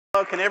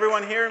well. Can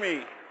everyone hear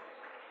me?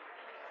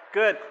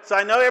 Good. So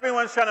I know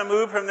everyone's trying to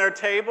move from their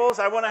tables.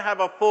 I want to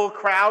have a full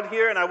crowd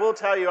here, and I will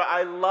tell you,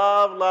 I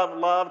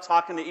love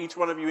talking to each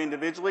one of you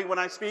individually when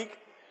I speak.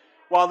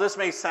 While this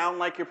may sound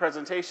like your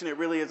presentation, it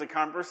really is a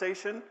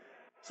conversation.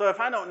 So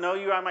if I don't know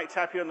you, I might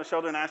tap you on the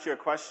shoulder and ask you a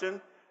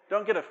question.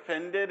 Don't get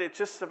offended. It's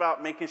just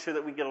about making sure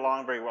that we get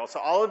along very well.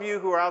 So all of you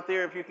who are out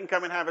there, if you can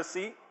come and have a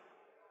seat.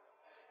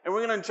 And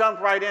we're going to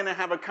jump right in and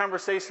have a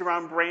conversation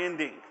around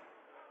branding.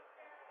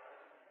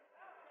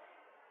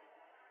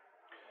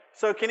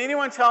 So can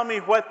anyone tell me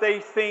what they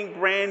think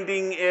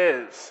branding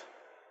is?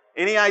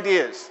 Any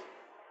ideas?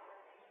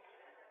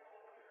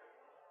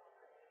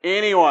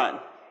 Anyone?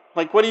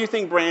 Like, what do you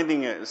think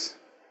branding is?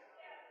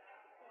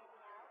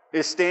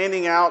 It's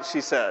standing out,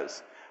 she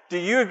says. Do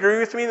you agree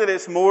with me that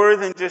it's more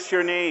than just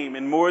your name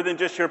and more than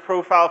just your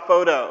profile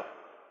photo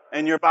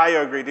and your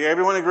bio agree? Do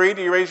everyone agree?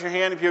 Do you raise your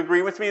hand if you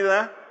agree with me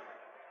there?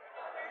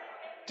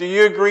 Do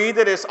you agree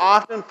that it's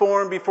often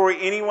formed before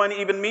anyone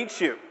even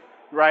meets you,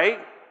 right?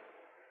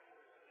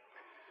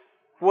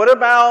 What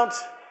about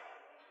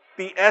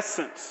the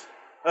essence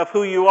of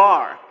who you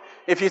are?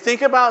 If you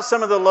think about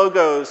some of the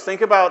logos,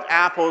 think about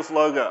Apple's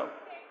logo.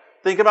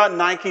 Think about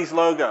Nike's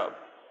logo.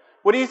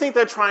 What do you think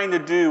they're trying to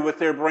do with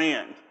their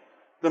brand?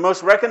 The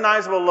most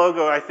recognizable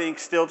logo, I think,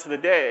 still to the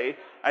day,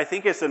 I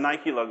think it's the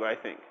Nike logo, I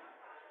think.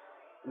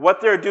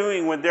 What they're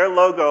doing with their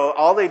logo,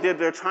 all they did,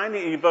 they're trying to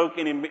evoke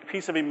a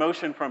piece of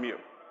emotion from you.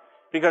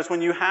 Because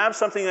when you have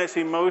something that's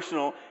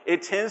emotional,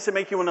 it tends to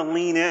make you want to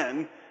lean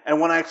in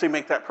and want to actually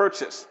make that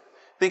purchase.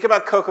 Think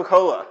about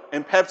Coca-Cola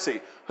and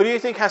Pepsi. Who do you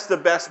think has the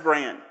best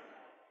brand?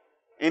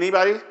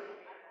 Anybody?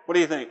 What do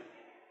you think?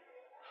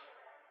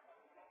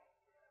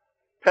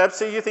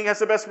 Pepsi, you think has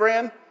the best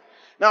brand?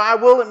 Now, I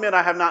will admit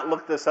I have not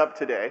looked this up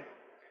today,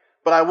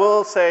 but I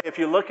will say if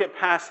you look at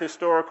past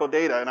historical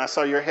data, and I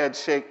saw your head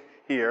shake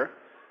here,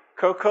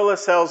 Coca-Cola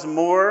sells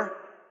more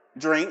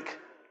drink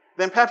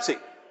than Pepsi.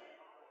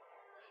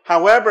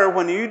 However,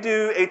 when you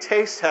do a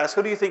taste test,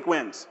 who do you think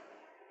wins?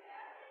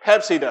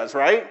 Pepsi does,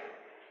 right?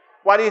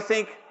 Why do you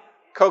think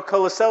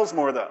Coca-Cola sells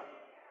more, though?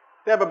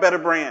 They have a better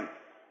brand.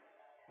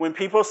 When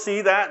people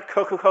see that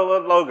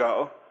Coca-Cola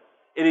logo,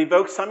 it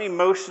evokes some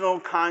emotional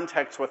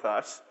context with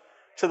us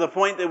to the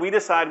point that we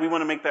decide we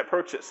want to make that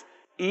purchase,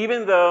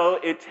 even though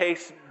it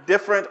tastes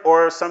different,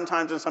 or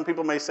sometimes, and some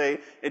people may say,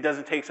 it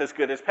doesn't taste as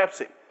good as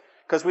Pepsi,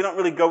 because we don't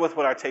really go with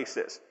what our taste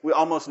is. We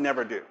almost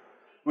never do.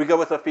 We go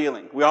with a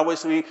feeling.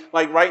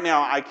 Like right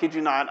now, I kid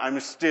you not, I'm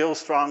still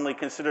strongly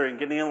considering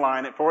getting in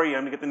line at 4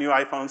 a.m. to get the new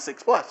iPhone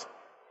 6 Plus.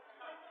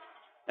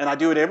 And I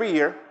do it every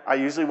year. I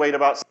usually wait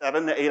about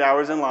 7 to 8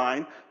 hours in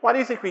line. Why do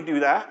you think we do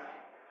that?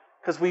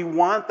 Because we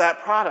want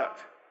that product.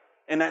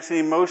 And that's the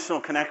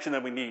emotional connection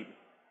that we need.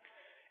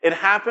 It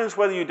happens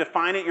whether you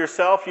define it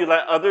yourself, you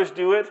let others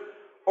do it,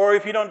 or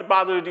if you don't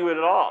bother to do it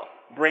at all.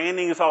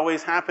 Branding is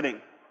always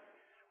happening.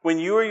 When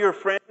you or your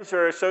friends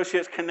or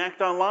associates connect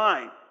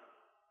online,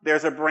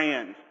 there's a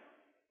brand.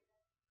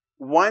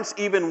 Once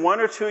even one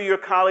or two of your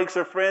colleagues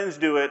or friends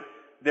do it,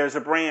 there's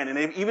a brand.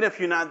 And even if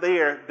you're not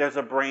there, there's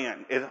a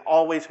brand. It's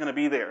always going to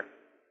be there.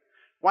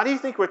 Why do you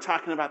think we're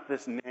talking about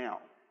this now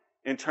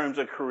in terms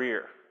of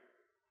career?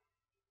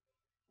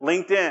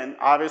 LinkedIn,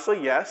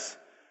 obviously, yes.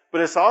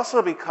 But it's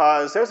also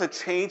because there's a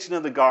changing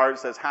of the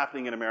guards that's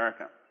happening in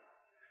America.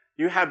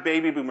 You have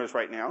baby boomers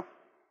right now.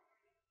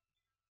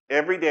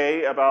 Every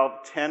day,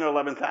 about 10 or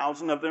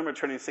 11,000 of them are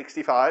turning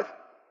 65.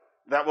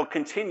 That will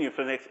continue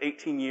for the next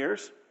 18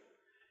 years.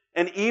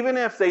 And even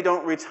if they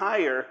don't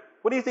retire,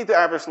 what do you think the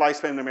average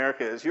lifespan in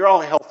America is? You're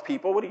all health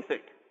people. What do you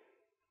think?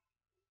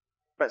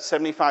 About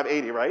 75,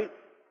 80, right?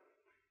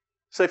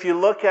 So if you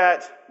look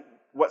at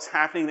what's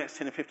happening next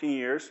 10 to 15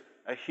 years,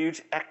 a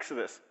huge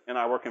exodus in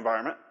our work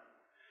environment.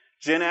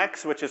 Gen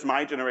X, which is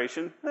my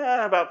generation,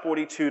 about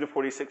 42 to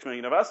 46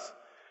 million of us.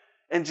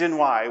 And Gen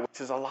Y,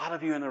 which is a lot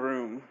of you in the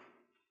room.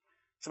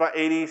 It's about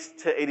 80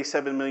 to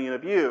 87 million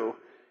of you.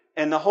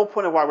 And the whole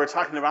point of why we're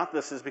talking about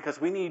this is because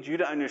we need you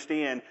to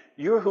understand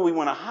you're who we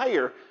want to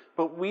hire,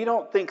 but we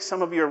don't think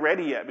some of you are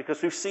ready yet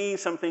because we've seen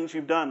some things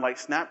you've done like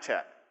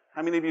Snapchat.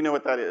 How many of you know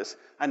what that is?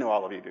 I know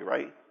all of you do,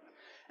 right?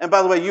 And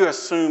by the way, you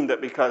assume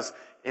that because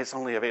it's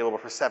only available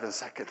for 7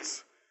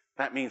 seconds,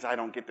 that means I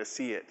don't get to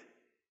see it.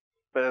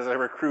 But as a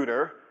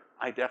recruiter,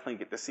 I definitely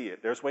get to see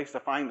it. There's ways to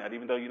find that,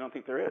 even though you don't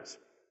think there is.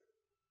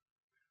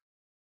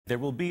 There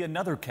will be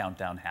another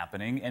countdown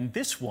happening, and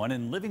this one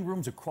in living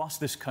rooms across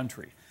this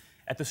country.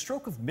 At the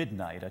stroke of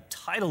midnight, a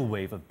tidal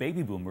wave of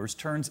baby boomers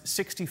turns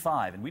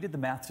 65, and we did the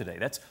math today.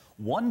 That's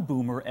one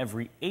boomer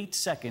every 8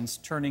 seconds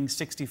turning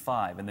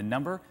 65, and the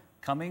number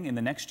coming in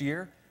the next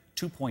year,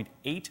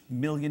 2.8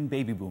 million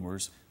baby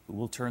boomers who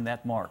will turn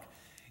that mark.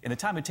 In the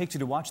time it takes you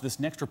to watch this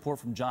next report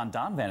from John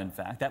Donvan, in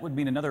fact, that would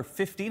mean another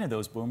 15 of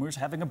those boomers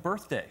having a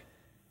birthday.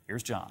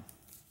 Here's John.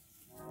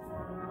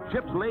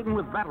 Ships laden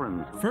with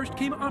veterans. First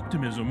came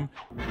optimism,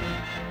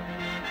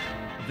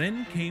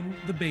 then came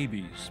the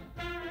babies.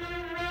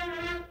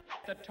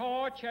 The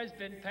torch has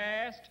been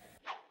passed.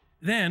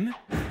 Then,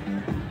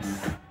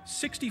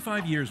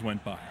 65 years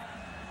went by.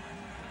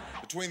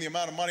 between the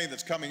amount of money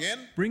that's coming in,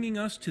 bringing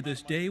us to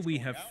this day we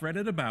have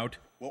fretted about,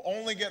 will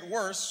only get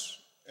worse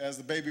as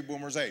the baby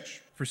boomers age.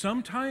 for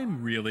some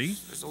time, really.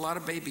 There's a lot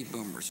of baby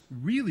boomers.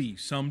 Really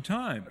some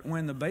time.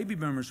 When the baby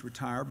boomers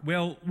retire,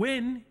 Well,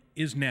 when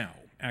is now.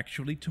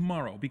 Actually,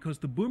 tomorrow, because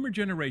the boomer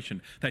generation,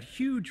 that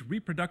huge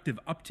reproductive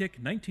uptick,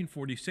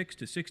 1946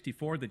 to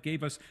 64, that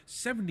gave us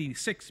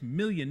 76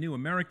 million new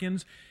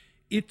Americans,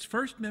 its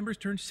first members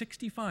turn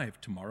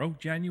 65 tomorrow,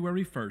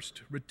 January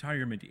 1st,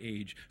 retirement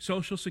age,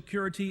 Social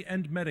Security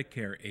and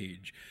Medicare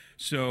age.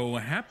 So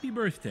happy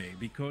birthday,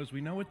 because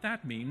we know what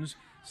that means.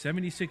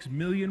 76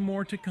 million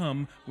more to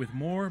come with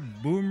more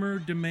boomer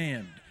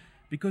demand.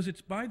 Because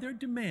it's by their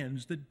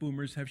demands that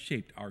boomers have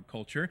shaped our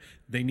culture.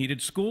 They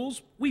needed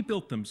schools, we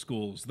built them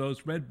schools.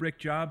 Those red brick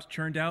jobs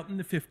churned out in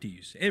the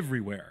 50s,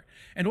 everywhere.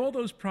 And all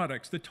those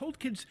products that told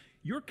kids,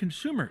 you're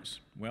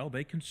consumers. Well,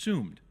 they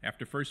consumed.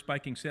 After first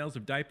spiking sales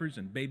of diapers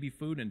and baby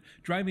food and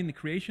driving the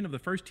creation of the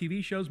first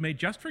TV shows made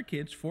just for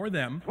kids, for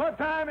them. What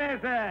time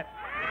is it?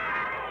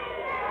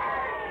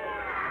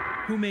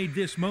 Who made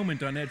this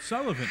moment on Ed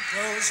Sullivan?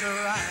 Close your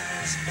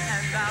eyes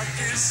and I'll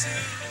kiss you.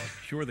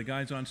 Sure, the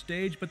guys on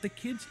stage, but the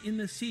kids in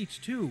the seats,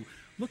 too.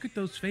 Look at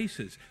those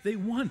faces. They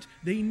want,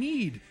 they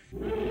need.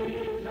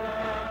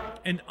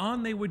 And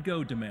on they would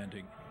go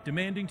demanding.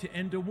 Demanding to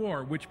end a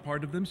war which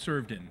part of them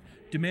served in.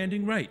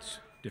 Demanding rights,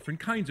 different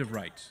kinds of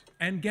rights,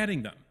 and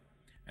getting them.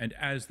 And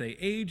as they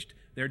aged,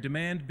 their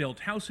demand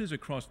built houses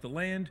across the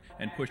land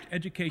and pushed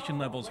education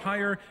levels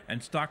higher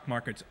and stock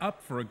markets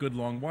up for a good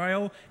long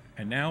while.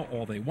 And now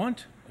all they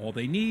want, all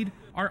they need,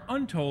 are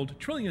untold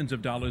trillions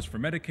of dollars for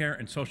Medicare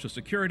and Social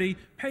Security,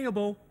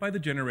 payable by the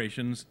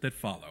generations that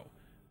follow.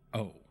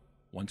 Oh,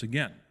 once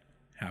again,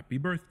 happy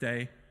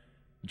birthday.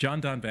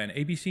 John Donvan,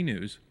 ABC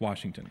News,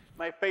 Washington.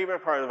 My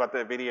favorite part about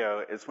that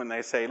video is when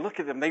they say, look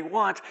at them, they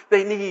want,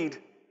 they need.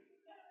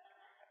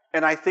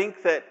 And I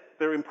think that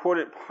the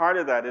important part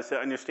of that is to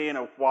understand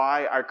of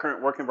why our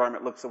current work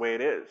environment looks the way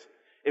it is.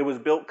 It was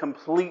built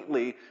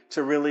completely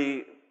to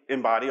really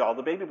embody all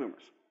the baby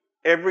boomers.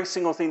 Every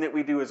single thing that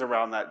we do is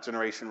around that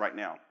generation right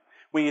now.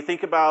 When you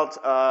think about,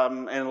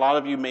 and a lot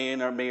of you may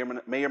or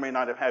may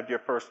not have had your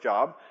first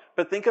job,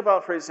 but think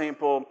about, for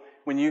example,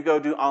 when you go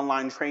do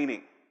online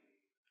training.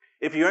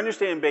 If you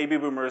understand baby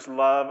boomers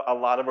love a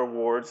lot of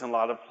awards and a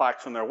lot of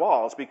plaques on their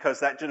walls because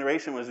that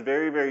generation was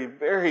very, very,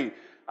 very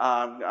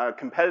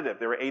competitive.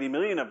 There were 80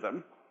 million of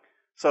them.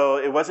 So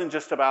it wasn't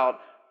just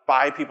about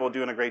 5 people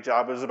doing a great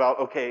job. It was about,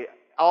 okay,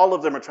 all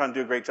of them are trying to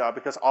do a great job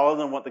because all of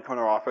them want the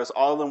corner office,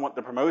 all of them want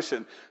the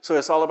promotion. So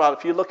it's all about,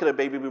 if you look at a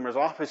baby boomer's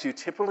office, you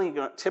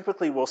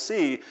typically will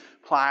see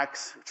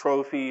plaques,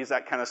 trophies,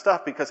 that kind of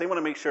stuff, because they want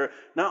to make sure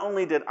not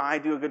only did I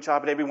do a good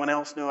job, but everyone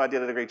else knew I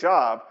did a great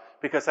job,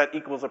 because that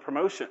equals a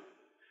promotion.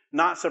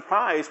 Not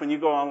surprised when you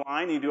go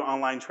online, you do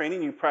online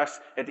training, you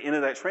press at the end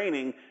of that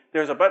training,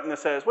 there's a button that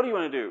says, what do you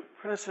want to do?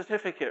 Print a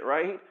certificate,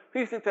 right? Who do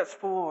you think that's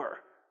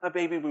for? A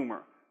baby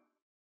boomer.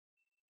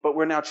 But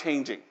we're now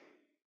changing.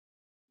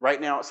 Right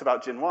now, it's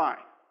about Gen Y.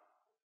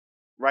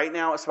 Right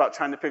now, it's about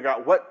trying to figure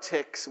out what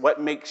ticks,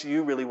 what makes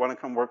you really want to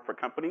come work for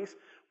companies.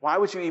 Why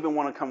would you even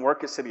want to come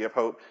work at City of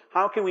Hope?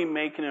 How can we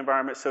make an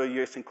environment so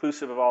it's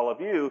inclusive of all of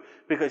you,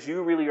 because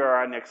you really are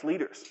our next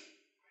leaders?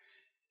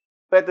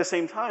 But at the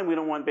same time, we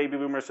don't want baby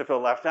boomers to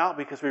feel left out,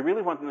 because we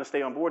really want them to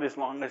stay on board as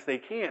long as they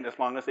can, as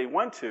long as they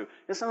want to.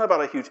 It's not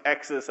about a huge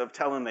exodus of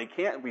telling them they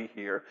can't be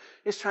here.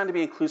 It's trying to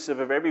be inclusive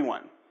of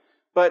everyone.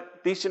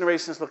 But these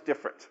generations look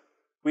different.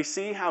 We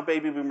see how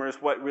baby boomers,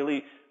 what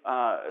really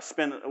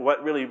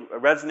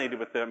resonated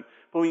with them.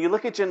 But when you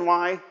look at Gen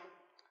Y,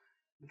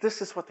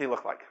 this is what they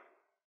look like.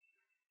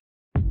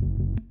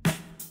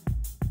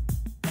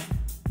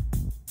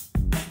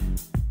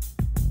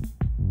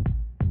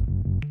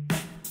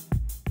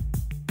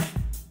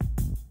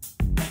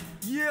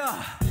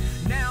 Yeah,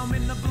 now I'm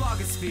in the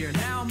blogosphere,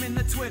 now I'm in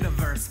the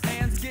Twitterverse.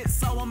 Fans get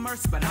so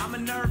immersed, but I'm a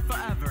nerd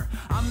forever.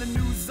 I'm the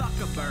new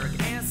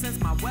Zuckerberg, and since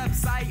my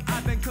website,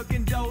 I've been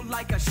cooking dough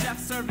like a chef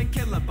serving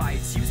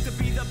kilobytes. Used to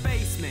be the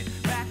basement,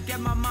 back at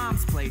my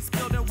mom's place,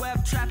 building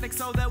web traffic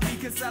so that we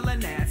could sell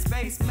an ad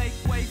space. Make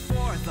way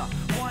for the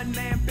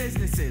one-man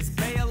businesses,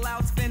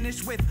 bailouts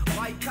finish with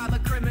white-collar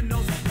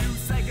criminals. New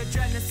Sega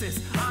Genesis,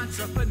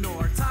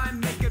 entrepreneur, time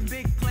making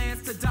big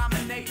plans to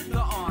dominate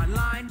the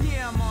online.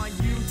 Yeah, I'm on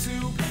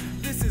YouTube.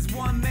 This is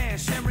one man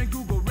sharing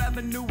Google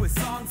revenue with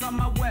songs on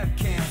my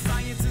webcam.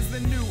 Science is the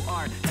new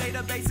art,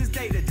 database is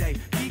day-to-day.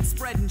 Geek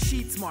spreading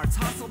sheet smarts,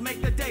 hustle,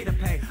 make the data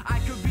pay. I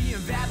could be in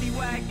Valley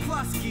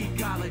plus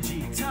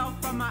geekology. Tell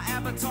from my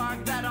avatar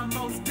that I'm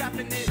most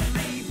definitely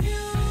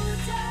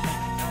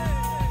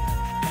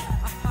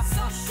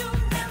social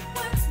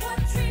networks, what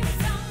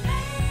dreams are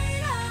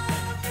made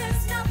of.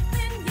 There's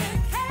nothing you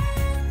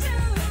can do.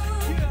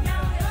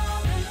 Now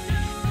you're the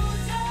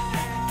new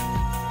day.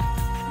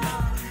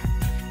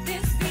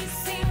 This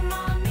VC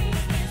money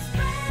is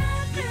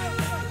brand new.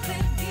 The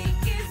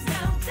geek is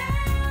now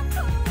damn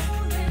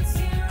cool. It's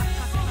here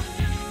for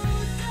new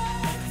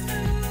day.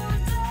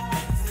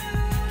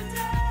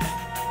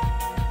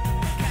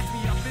 Catch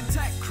me up in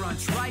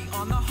TechCrunch, right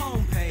on the home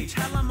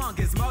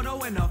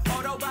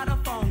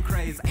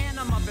is, and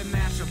I'm up in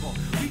Mashable.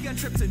 Weekend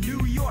trip to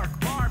New York,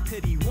 Bar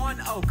Pity, One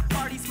Oak,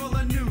 parties full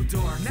of new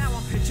doors. Now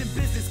I'm pitching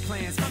business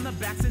plans from the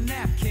backs of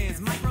napkins.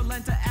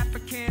 Microlend to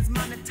Africans,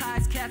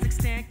 monetize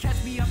Kazakhstan.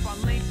 Catch me up on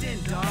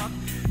LinkedIn, dog.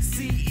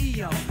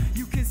 CEO,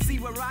 you can see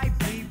where I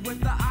be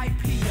with the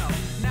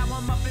IPO. Now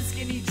I'm up in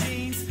skinny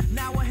jeans,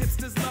 now a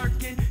hipster's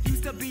lurking.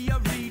 Used to be a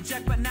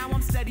reject, but now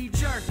I'm steady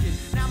jerking.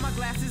 Now my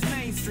glass is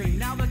mainstream,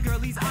 now the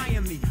girlies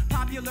eyeing me.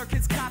 Popular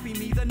kids copy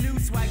me, the new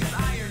swag is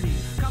irony.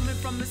 Coming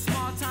from the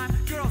small time,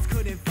 girls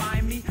couldn't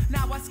find me.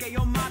 Now I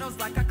scale models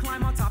like I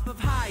climb on top of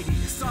Heidi.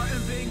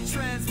 Starting big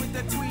trends with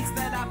the tweets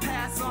that I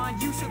pass on.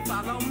 You should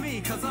follow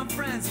me, cause I'm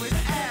friends with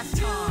Ass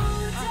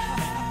Tom.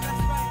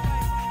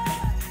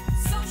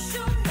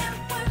 Social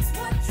networks,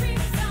 what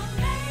dreams are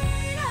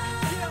made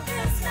of.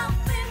 There's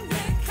nothing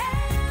we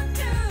can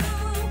do.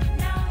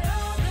 Now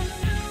you're the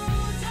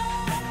new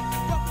dog.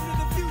 Welcome to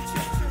the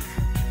future.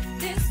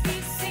 This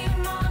VC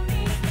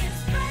money is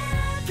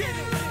brand new.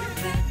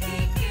 The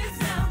geek is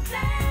now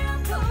damn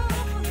cool.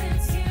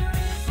 Let's hear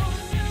it for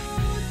new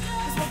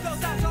This dog. one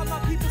goes out to all my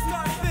people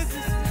starting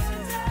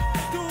businesses.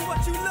 Doing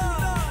what you love.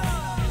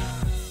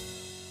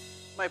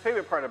 My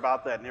favorite part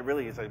about that, and it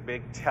really is a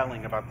big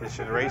telling about this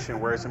generation,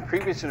 whereas in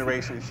previous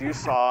generations you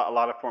saw a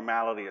lot of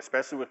formality,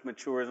 especially with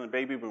matures and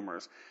baby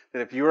boomers,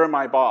 that if you were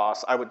my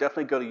boss, I would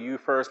definitely go to you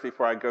first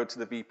before I go to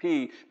the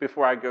VP,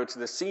 before I go to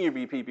the senior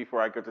VP, before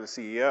I go to the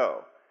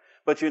CEO.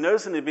 But you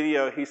notice in the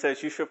video, he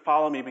says, you should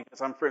follow me because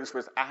I'm friends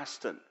with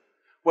Ashton.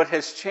 What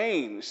has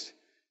changed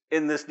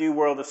in this new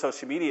world of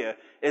social media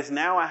is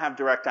now I have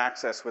direct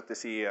access with the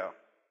CEO.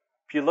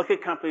 If you look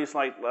at companies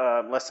like,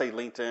 let's say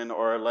LinkedIn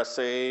or let's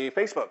say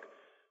Facebook,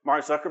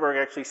 Mark Zuckerberg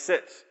actually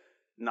sits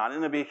not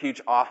in a big,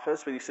 huge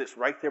office, but he sits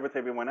right there with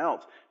everyone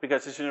else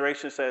because this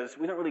generation says,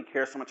 we don't really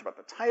care so much about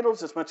the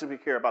titles as much as we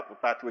care about the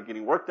fact that we're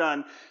getting work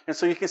done. And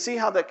so you can see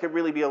how that could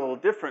really be a little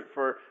different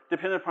for,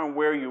 depending upon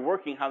where you're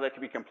working, how that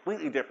could be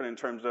completely different in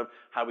terms of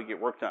how we get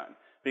work done.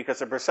 Because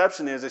the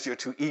perception is that you're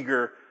too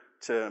eager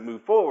to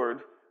move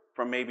forward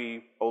from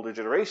maybe older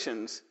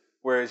generations,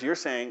 whereas you're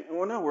saying,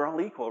 well, no, we're all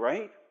equal,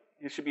 right?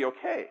 It should be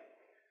okay.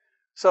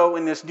 So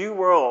in this new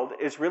world,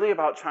 it's really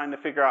about trying to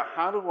figure out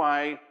how do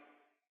I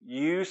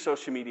use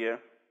social media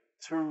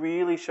to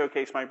really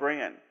showcase my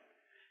brand.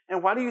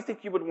 And why do you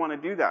think you would want to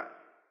do that?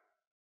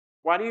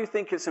 Why do you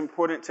think it's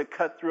important to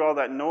cut through all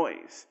that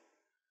noise?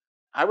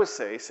 I would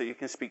say so you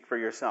can speak for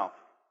yourself.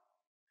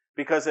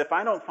 Because if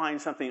I don't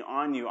find something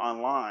on you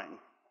online,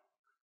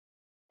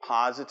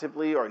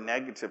 positively or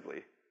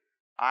negatively,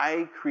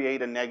 I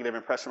create a negative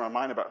impression in my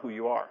mind about who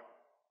you are.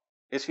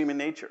 It's human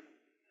nature.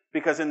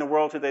 Because in the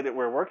world today that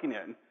we're working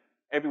in,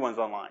 everyone's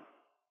online.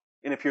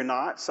 And if you're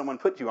not, someone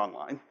put you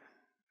online.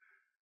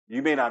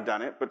 You may not have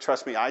done it, but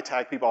trust me, I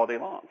tag people all day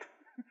long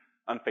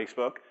on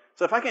Facebook.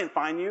 So if I can't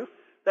find you,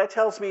 that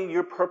tells me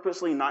you're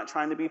purposely not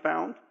trying to be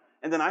found.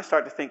 And then I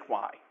start to think,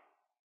 why?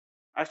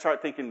 I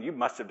start thinking, you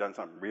must have done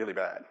something really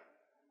bad.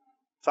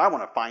 So I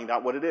want to find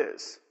out what it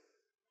is.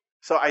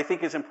 So I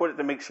think it's important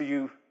to make sure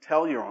you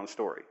tell your own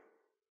story.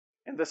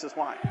 And this is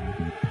why.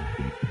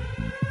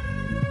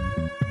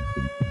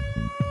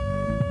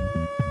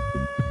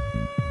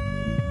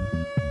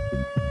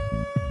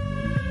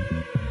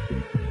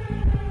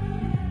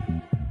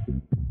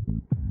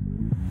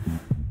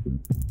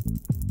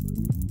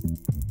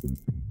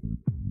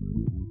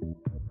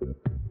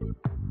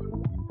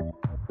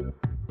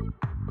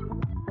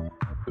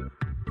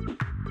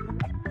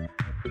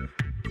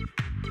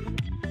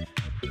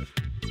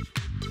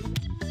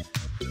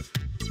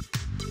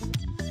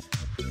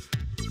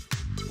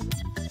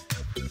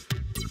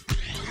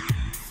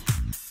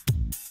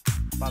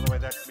 By the way,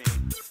 that's me.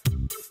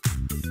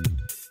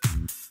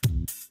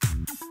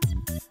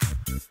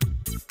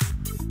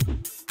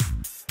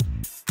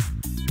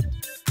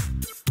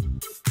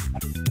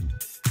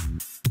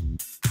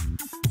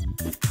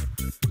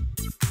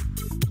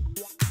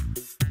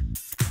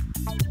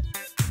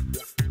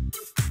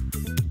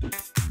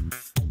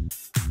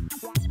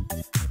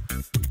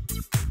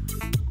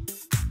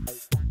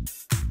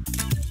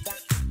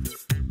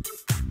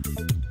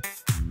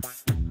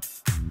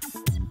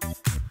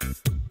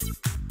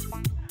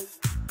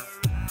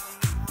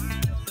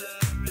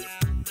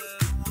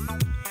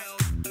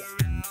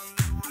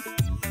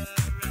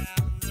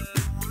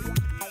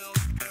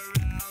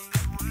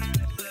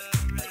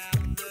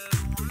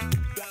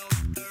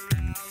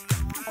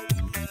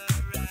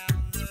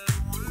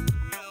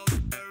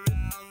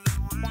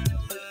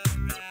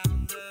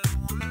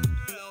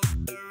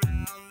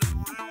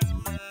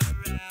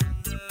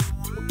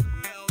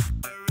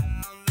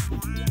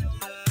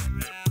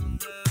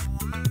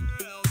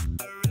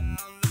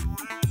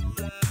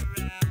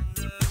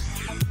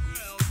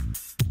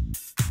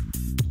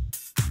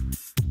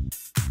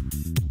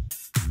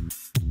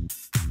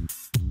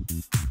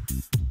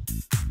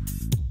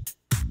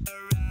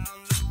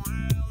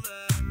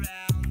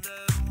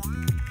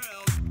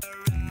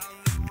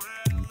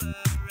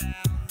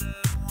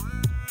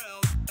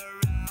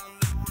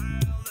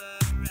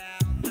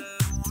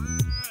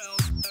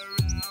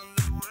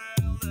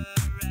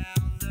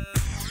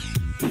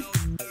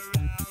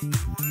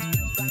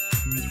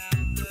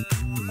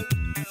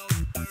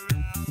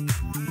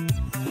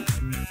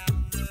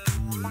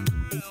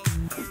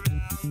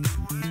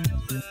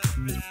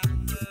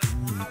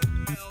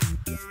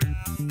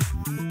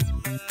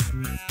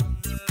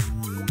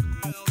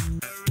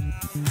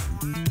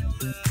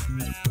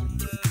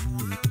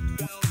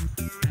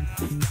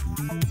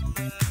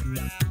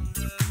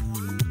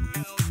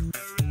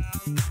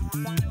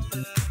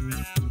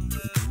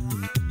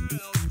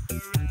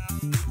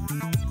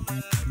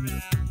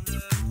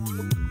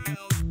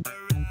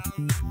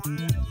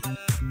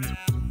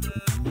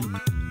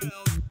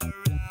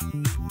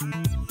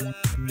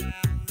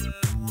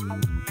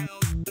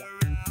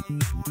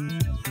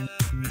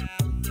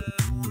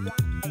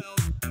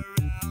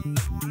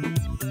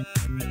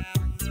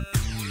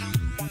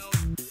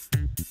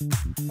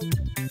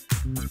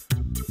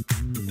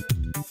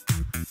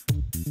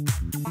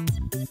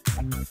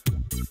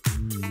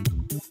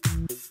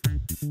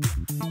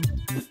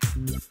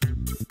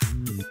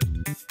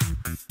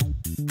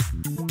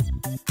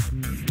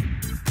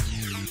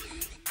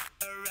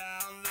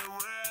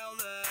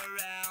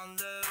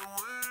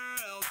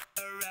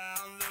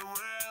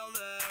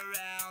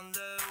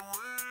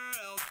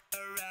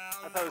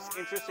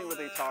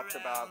 talked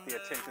about the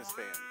attention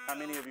span. How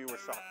many of you were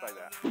shocked by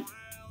that?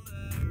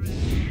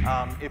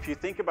 If you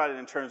think about it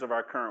in terms of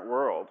our current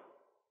world,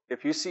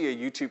 if you see a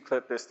YouTube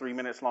clip that's 3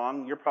 minutes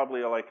long, you're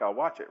probably like, I'll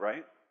watch it,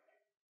 right?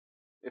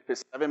 If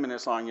it's 7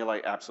 minutes long, you're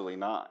like, absolutely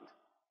not.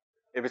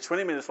 If it's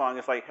 20 minutes long,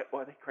 it's like,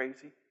 what, are they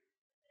crazy?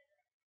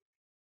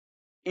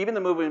 Even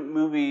the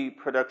movie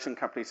production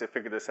companies have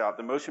figured this out.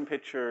 The motion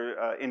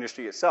picture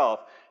industry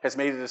itself has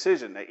made a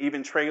decision that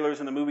even trailers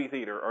in the movie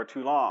theater are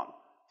too long.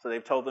 So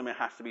they've told them it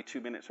has to be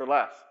 2 minutes or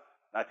less.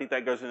 I think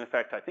that goes into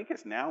effect, I think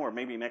it's now or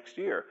maybe next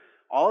year.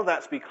 All of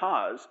that's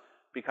because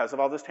of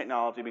all this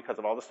technology, because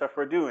of all the stuff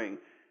we're doing,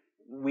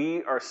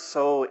 we are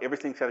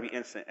everything's got to be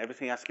instant.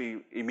 Everything has to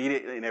be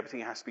immediate and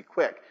everything has to be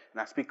quick. And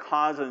that's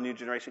because of the new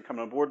generation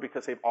coming on board,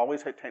 because they've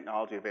always had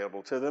technology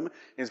available to them.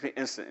 It's been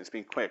instant, it's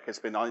been quick, it's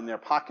been in their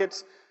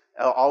pockets.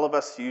 All of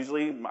us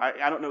usually,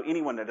 I don't know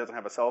anyone that doesn't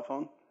have a cell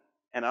phone,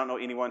 and I don't know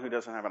anyone who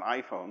doesn't have an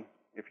iPhone.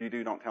 If you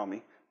do, don't tell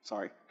me,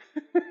 sorry.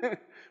 But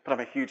I'm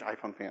a huge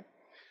iPhone fan.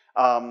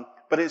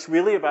 But it's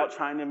really about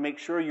trying to make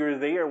sure you're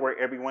there where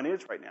everyone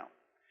is right now.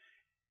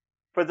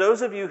 For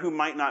those of you who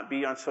might not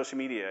be on social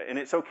media, and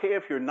it's okay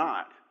if you're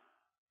not,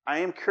 I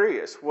am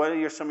curious, what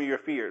are some of your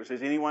fears?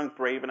 Is anyone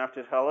brave enough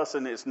to tell us?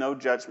 And it's no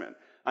judgment.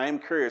 I am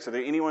curious, are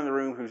there anyone in the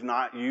room who's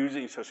not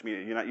using social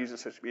media? You're not using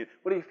social media.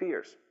 What are your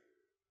fears?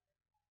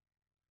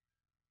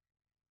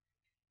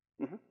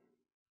 Mm-hmm.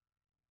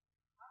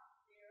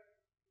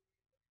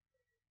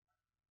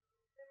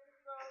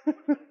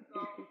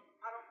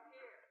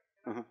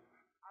 Mm-hmm.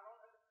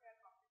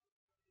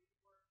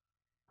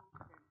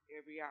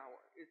 Every hour.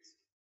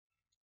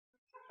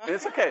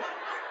 It's okay,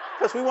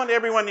 because we want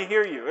everyone to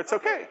hear you. It's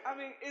okay. I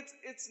mean,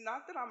 it's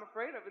not that I'm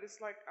afraid of it.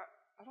 It's like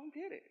I don't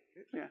get it.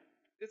 Yeah.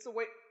 It's a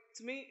waste.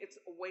 To me, it's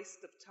a waste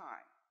of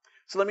time.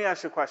 So let me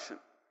ask you a question.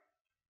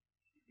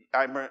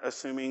 I'm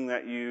assuming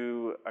that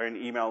you are in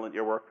email in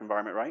your work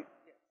environment, right?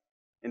 Yes.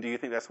 And do you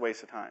think that's a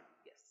waste of time?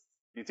 Yes.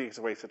 You think it's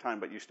a waste of time,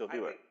 but you still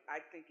do it? I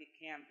think it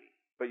can be.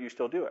 But you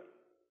still do it?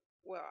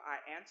 Well, I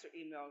answer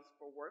emails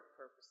for work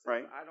purposes.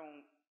 Right. I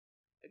don't,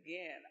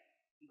 again,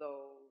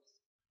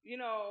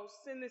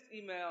 send this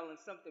email and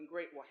something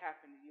great will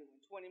happen to you in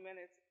 20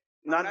 minutes.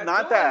 Not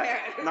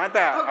that. Not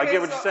that. Okay, I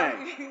get what so, you're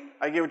saying.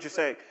 I get what you're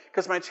saying.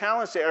 Because my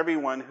challenge to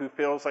everyone who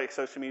feels like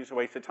social media is a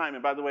waste of time,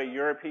 and by the way,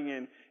 your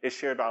opinion is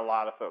shared by a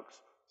lot of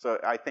folks. So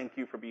I thank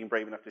you for being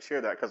brave enough to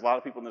share that, because a lot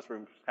of people in this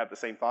room have the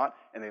same thought,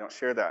 and they don't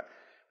share that.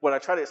 What I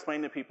try to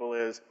explain to people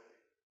is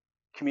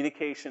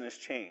communication has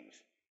changed.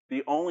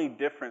 The only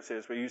difference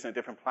is we're using a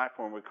different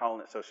platform. We're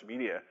calling it social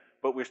media,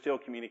 but we're still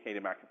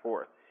communicating back and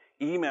forth.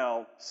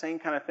 Email, same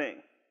kind of thing.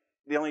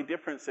 The only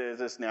difference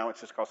is now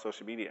it's just called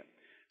social media.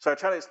 So I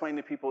try to explain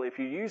to people, if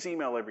you use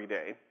email every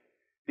day,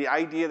 the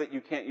idea that you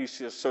can't use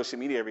social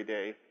media every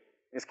day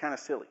is kind of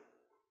silly.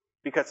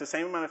 Because the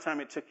same amount of time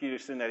it took you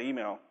to send that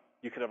email,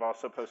 you could have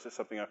also posted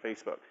something on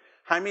Facebook.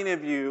 How many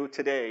of you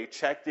today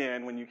checked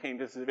in when you came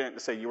to this event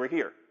to say you were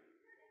here?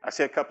 I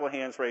see a couple of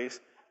hands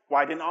raised.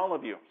 Why didn't all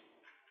of you?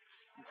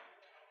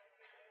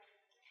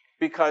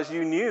 Because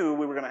you knew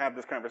we were going to have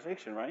this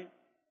conversation, right?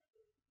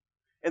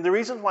 And the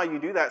reason why you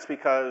do that is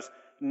because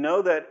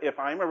know that if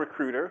I'm a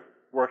recruiter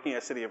working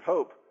at City of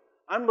Hope,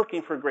 I'm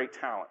looking for great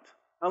talent.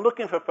 I'm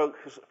looking for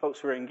folks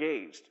who are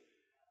engaged.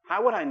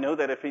 How would I know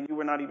that if you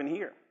were not even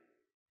here?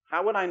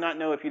 How would I not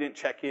know if you didn't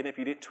check in, if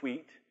you didn't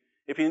tweet,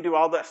 if you didn't do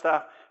all that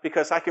stuff?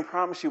 Because I can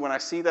promise you when I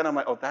see that, I'm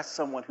like, oh, that's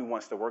someone who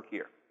wants to work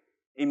here.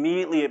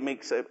 Immediately it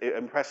makes an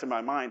impression in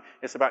my mind.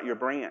 It's about your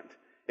brand.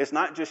 It's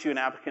not just you, an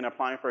applicant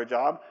applying for a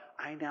job.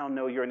 I now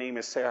know your name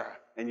is Sarah,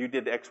 and you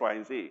did X, Y,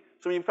 and Z.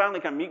 So when you finally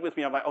come meet with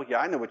me, I'm like, oh, yeah,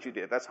 I know what you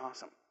did. That's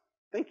awesome.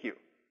 Thank you.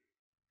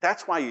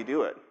 That's why you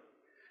do it.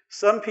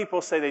 Some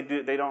people say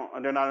they're not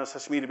on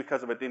social media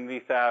because of identity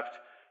theft,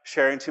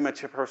 sharing too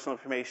much of personal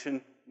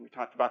information. We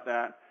talked about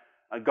that.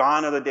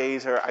 Gone are the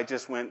days where I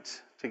just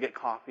went to get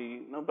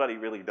coffee. Nobody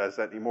really does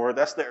that anymore.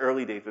 That's the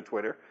early days of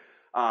Twitter.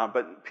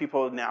 But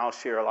people now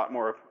share a lot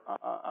more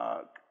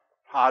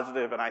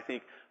positive and I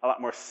think a lot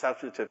more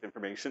substantive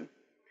information.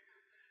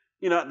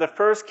 You know, the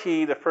first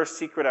key, the first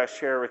secret I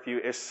share with you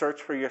is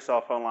search for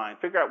yourself online.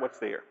 Figure out what's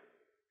there.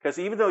 Because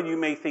even though you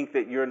may think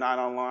that you're not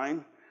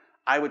online,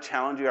 I would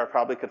challenge you, I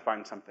probably could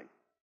find something.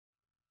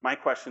 My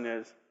question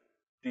is,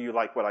 do you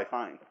like what I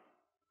find?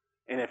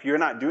 And if you're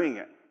not doing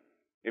it,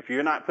 if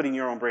you're not putting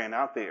your own brand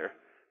out there,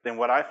 then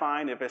what I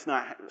find, if it's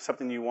not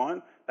something you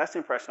want, that's the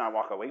impression I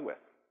walk away with.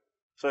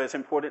 So it's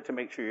important to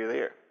make sure you're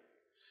there.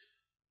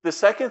 The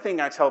second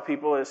thing I tell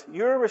people is,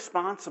 you're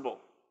responsible.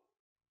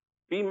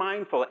 Be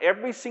mindful.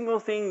 Every single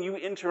thing you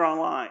enter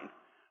online,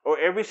 or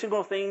every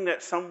single thing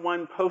that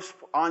someone posts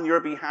on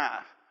your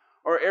behalf,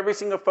 or every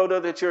single photo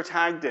that you're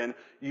tagged in,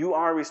 you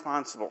are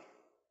responsible.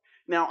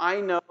 Now, I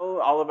know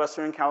all of us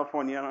are in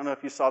California. I don't know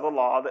if you saw the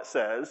law that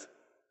says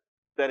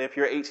that if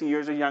you're 18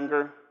 years or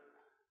younger,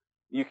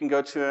 you can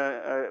go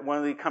to one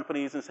of the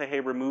companies and say, hey,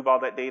 remove all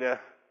that data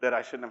that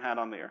I shouldn't have had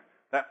on there.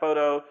 That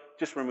photo,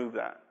 just remove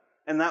that.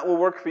 And that will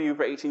work for you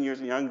for 18 years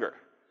and younger.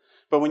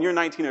 But when you're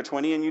 19 or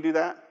 20 and you do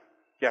that,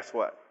 guess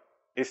what?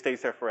 It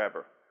stays there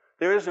forever.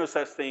 There is no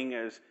such thing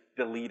as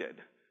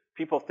deleted.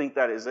 People think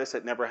that exists.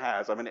 It never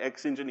has. I'm an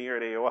ex-engineer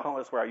at AOL.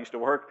 That's where I used to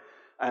work.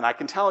 And I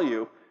can tell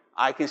you,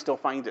 I can still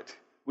find it.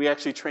 We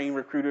actually train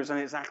recruiters on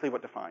exactly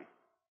what to find,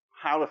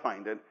 how to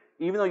find it.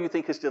 Even though you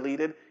think it's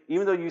deleted,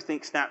 even though you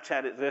think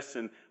Snapchat exists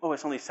and, oh,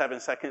 it's only 7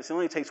 seconds, it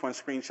only takes one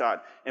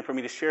screenshot, and for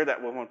me to share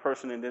that with one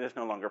person, and then it's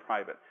no longer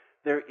private.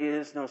 There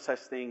is no such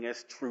thing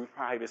as true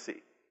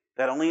privacy.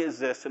 That only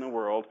exists in a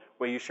world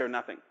where you share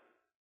nothing.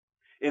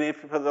 And if,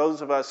 for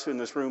those of us in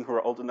this room who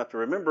are old enough to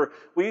remember,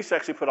 we used to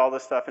actually put all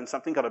this stuff in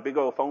something called a big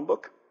old phone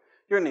book,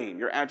 your name,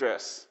 your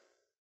address,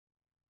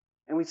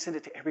 and we'd send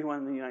it to everyone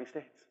in the United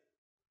States.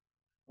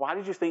 Why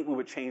did you think we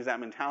would change that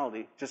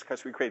mentality just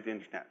because we created the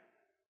internet?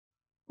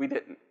 We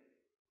didn't.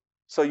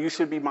 So you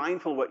should be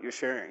mindful of what you're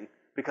sharing,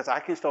 because I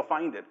can still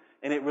find it,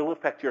 and it will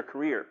affect your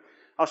career.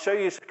 I'll show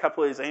you a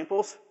couple of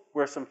examples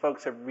where some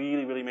folks have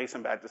really, really made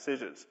some bad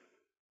decisions.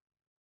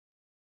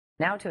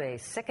 Now to a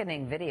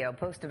sickening video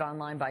posted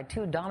online by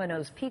 2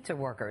 Domino's pizza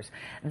workers.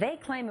 They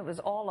claim it was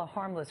all a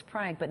harmless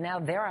prank, but now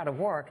they're out of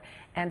work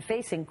and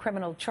facing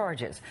criminal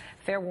charges.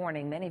 Fair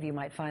warning, many of you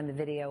might find the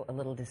video a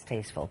little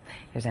distasteful.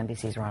 Here's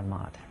NBC's Ron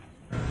Mott.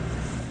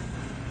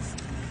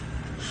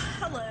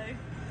 Hello.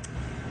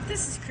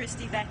 This is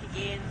Christy back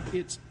again.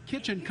 It's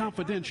Kitchen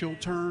Confidential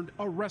turned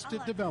Arrested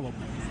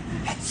Development.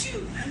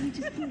 Achoo! You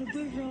just put a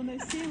booger on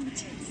those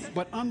sandwiches.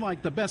 But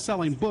unlike the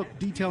best-selling book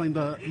detailing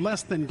the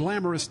less than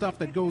glamorous stuff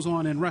that goes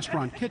on in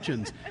restaurant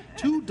kitchens,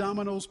 2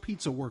 Domino's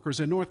pizza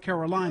workers in North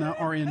Carolina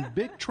are in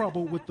big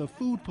trouble with the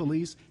food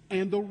police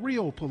and the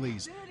real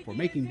police for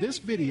making this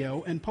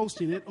video and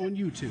posting it on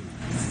YouTube.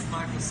 This is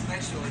Michael's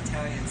special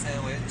Italian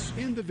sandwich.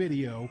 In the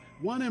video,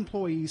 one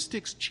employee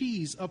sticks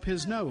cheese up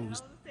his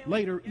nose,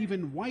 later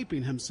even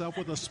wiping himself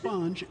with a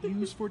sponge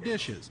used for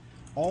dishes,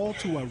 all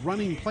to a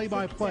running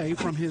play-by-play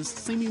from his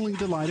seemingly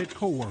delighted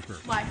coworker.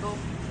 Michael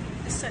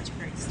is such a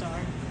great star.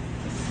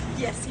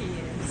 Yes, he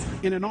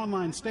is. In an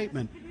online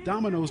statement,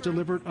 Domino's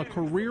delivered a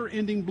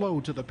career-ending blow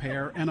to the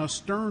pair and a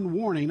stern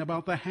warning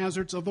about the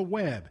hazards of the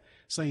web,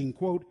 saying,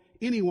 quote,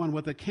 anyone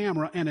with a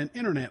camera and an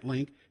internet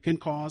link can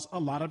cause a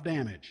lot of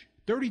damage.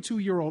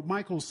 32-year-old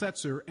Michael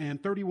Setzer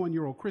and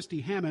 31-year-old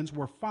Christy Hammonds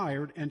were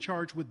fired and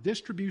charged with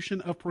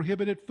distribution of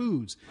prohibited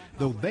foods,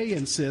 though they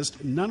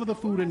insist none of the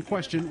food in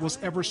question was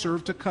ever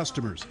served to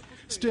customers.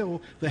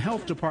 Still, the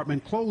health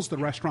department closed the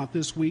restaurant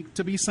this week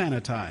to be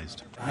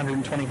sanitized.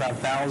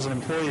 125,000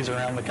 employees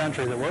around the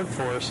country that work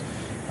for us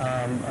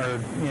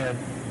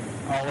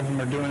all of them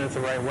are doing it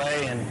the right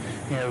way,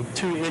 and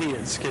 2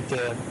 idiots get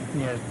to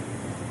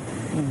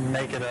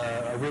make it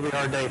a really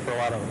hard day for a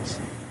lot of us.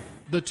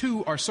 The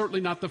 2 are certainly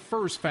not the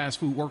first fast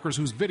food workers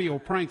whose video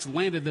pranks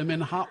landed them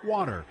in hot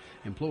water.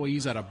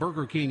 Employees at a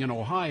Burger King in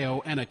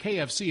Ohio and a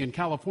KFC in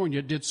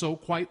California did so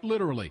quite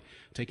literally,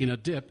 taking a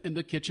dip in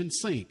the kitchen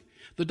sink.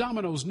 The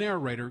Domino's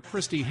narrator,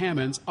 Christy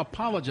Hammonds,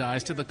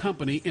 apologized to the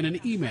company in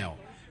an email.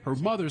 Her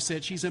mother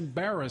said she's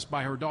embarrassed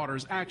by her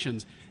daughter's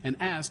actions and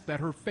asked that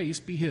her face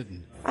be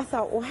hidden. I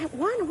thought, well,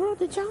 why in the world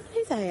did y'all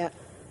do that?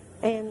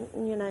 And,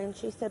 and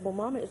she said, well,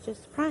 Mama, it's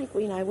just a prank.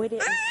 We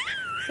didn't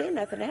see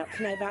nothing out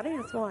to nobody.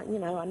 It's like,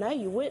 I know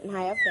you wouldn't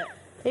have,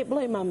 but it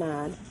blew my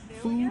mind.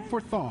 Food for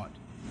thought.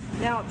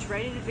 Now it's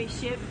ready to be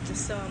shipped to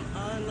some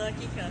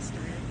unlucky customer.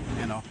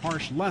 And a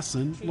harsh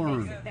lesson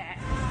learned.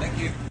 Thank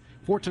you.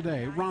 For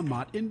today, Ron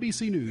Mott,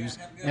 NBC News,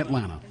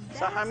 Atlanta.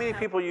 So how many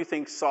people you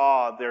think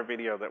saw their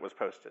video that was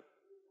posted?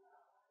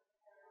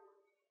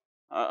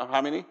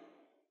 How many?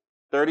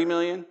 30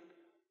 million?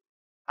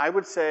 I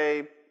would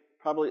say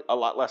probably a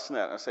lot less than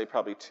that. I'd say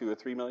probably 2 or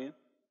 3 million.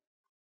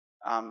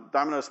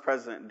 Domino's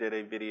president did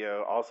a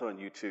video also on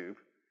YouTube,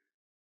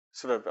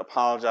 sort of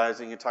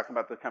apologizing and talking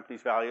about the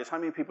company's values. How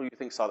many people do you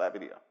think saw that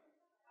video?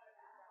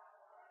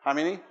 How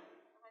many?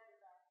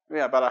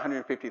 Yeah, about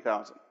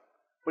 150,000.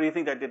 What do you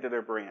think that did to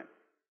their brand?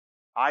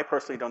 I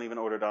personally don't even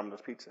order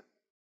Domino's pizza.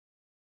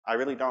 I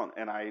really don't,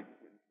 and I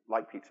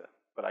like pizza,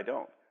 but I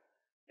don't.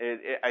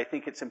 I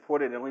think it's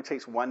important. It only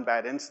takes one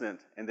bad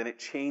incident, and then it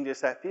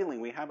changes that feeling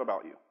we have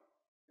about you.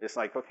 It's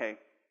like, okay,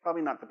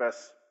 probably not the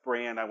best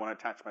brand I want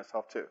to attach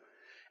myself to.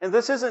 And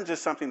this isn't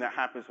just something that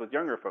happens with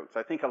younger folks.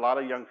 I think a lot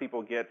of young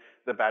people get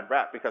the bad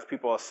rap because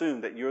people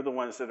assume that you're the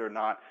ones that are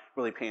not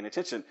really paying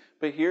attention.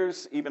 But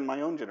here's even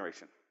my own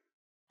generation.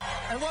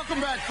 And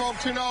welcome back,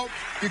 folks.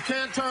 You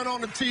can't turn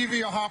on the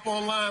TV or hop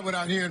online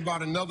without hearing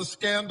about another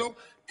scandal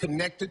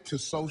connected to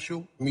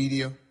social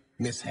media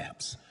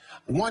mishaps.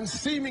 One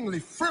seemingly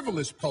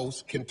frivolous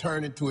post can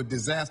turn into a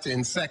disaster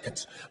in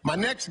seconds. My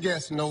next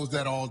guest knows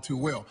that all too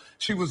well.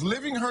 She was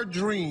living her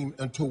dream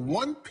until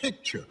one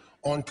picture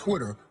on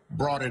Twitter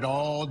brought it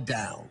all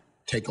down.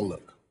 Take a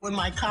look. When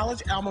my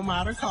college alma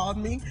mater called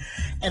me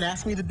and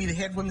asked me to be the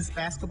head women's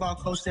basketball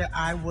coach there,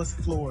 I was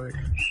floored.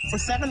 For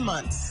 7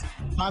 months,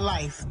 my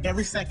life,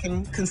 every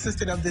second,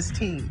 consisted of this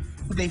team.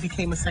 They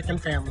became a second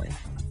family.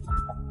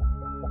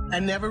 I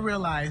never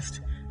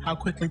realized how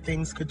quickly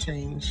things could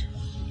change.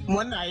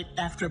 One night,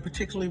 after a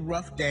particularly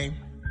rough day,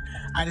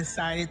 I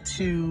decided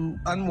to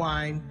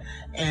unwind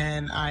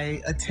and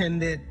I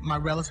attended my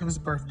relative's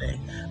birthday.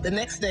 The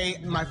next day,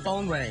 my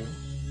phone rang.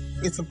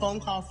 It's a phone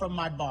call from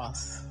my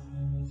boss.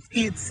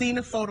 He had seen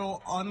a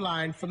photo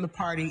online from the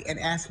party and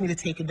asked me to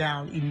take it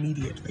down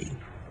immediately.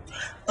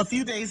 A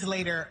few days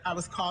later, I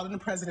was called in the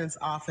president's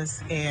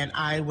office and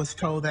I was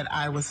told that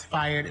I was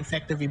fired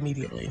effective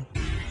immediately.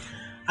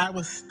 I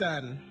was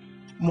stunned.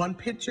 One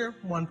picture,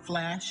 one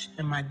flash,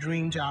 and my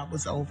dream job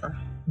was over.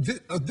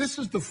 This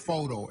is the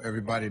photo,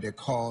 everybody, that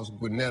caused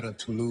Gwinnetta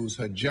to lose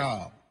her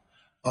job,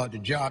 the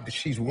job that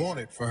she's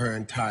wanted for her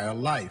entire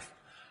life.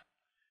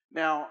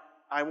 Now,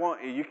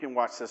 you can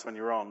watch this on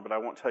your own, but I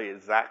won't tell you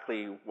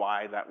exactly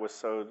why that was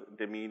so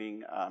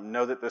demeaning.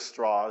 Know that the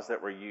straws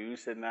that were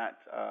used in that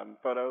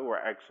photo were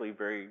actually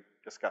very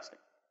disgusting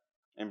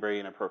and very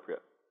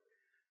inappropriate.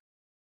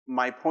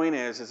 My point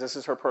is this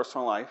is her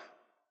personal life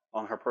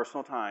on her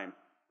personal time,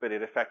 but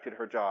it affected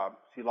her job.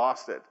 She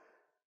lost it.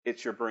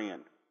 It's your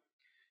brand.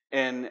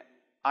 And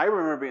I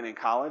remember being in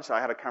college. I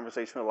had a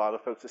conversation with a lot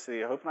of folks at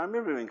City of Hope, and I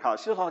remember being in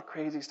college. You do a lot of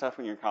crazy stuff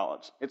when you're in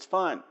college. It's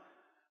fun.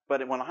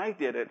 But when I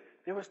did it,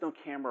 there was no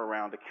camera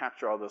around to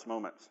capture all those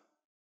moments.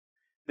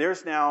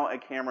 There's now a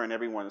camera in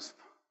everyone's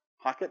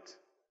pocket.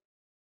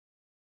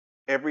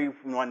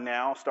 Everyone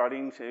now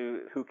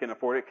who can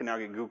afford it can now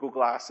get Google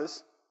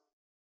glasses.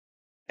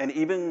 And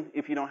even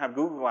if you don't have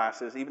Google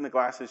glasses, even the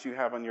glasses you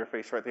have on your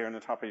face right there on the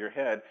top of your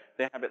head,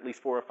 they have at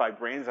least 4 or 5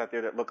 brands out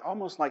there that look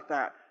almost like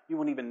that. You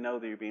won't even know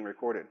that you're being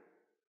recorded.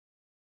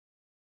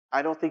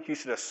 I don't think you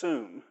should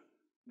assume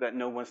that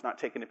no one's not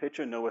taking a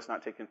picture, no one's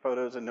not taking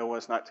photos, and no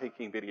one's not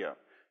taking video.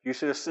 You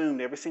should assume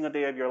that every single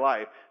day of your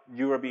life,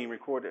 you are being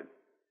recorded.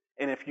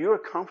 And if you're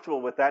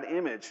comfortable with that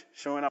image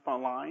showing up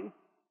online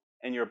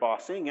and your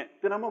boss seeing it,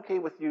 then I'm okay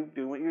with you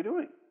doing what you're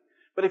doing.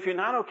 But if you're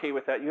not okay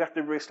with that, you have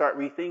to start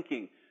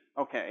rethinking,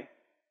 okay,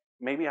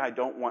 maybe I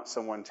don't want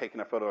someone taking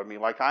a photo of me.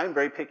 Like, I'm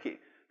very picky.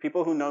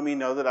 People who know me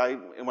know that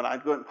when I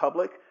go in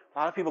public, a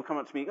lot of people come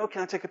up to me, oh,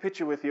 can I take a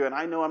picture with you? And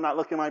I know I'm not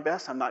looking my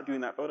best, I'm not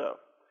doing that photo.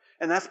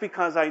 And that's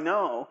because I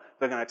know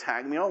they're going to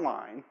tag me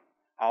online.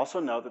 I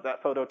also know that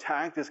that photo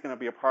tagged is going to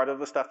be a part of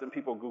the stuff that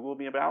people Google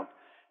me about,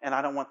 and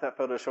I don't want that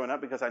photo showing up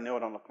because I know I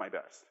don't look my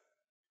best.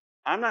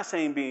 I'm not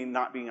saying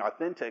not being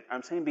authentic.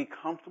 I'm saying be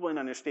comfortable in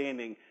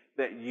understanding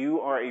that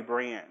you are a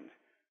brand.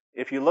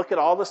 If you look at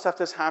all the stuff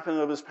that's happened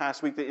over this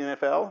past week, the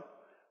NFL,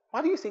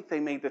 why do you think they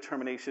made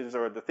determinations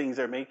or the things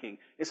they're making?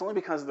 It's only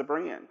because of the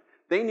brand.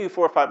 They knew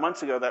 4 or 5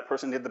 months ago that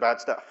person did the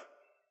bad stuff.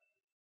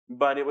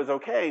 But it was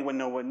okay when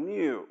no one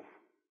knew.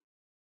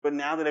 But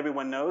now that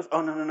everyone knows,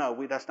 oh,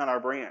 no, that's not our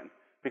brand.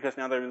 Because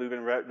now they're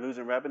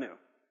losing revenue.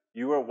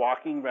 You are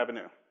walking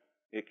revenue.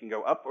 It can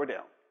go up or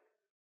down.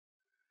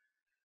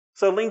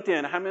 So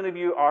LinkedIn, how many of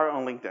you are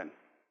on LinkedIn?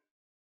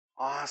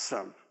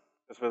 Awesome.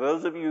 Because for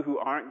those of you who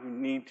aren't, you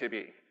need to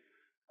be.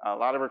 A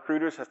lot of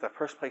recruiters, that's the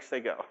first place they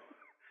go.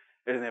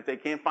 And if they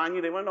can't find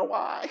you, they want to know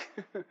why.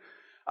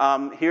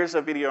 Here's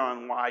a video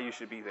on why you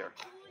should be there.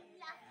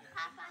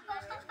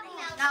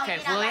 Okay,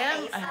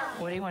 William,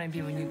 what do you want to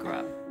be when you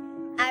grow up?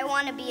 I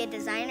want to be a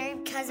designer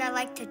because I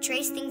like to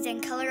trace things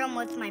and color them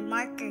with my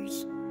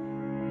markers.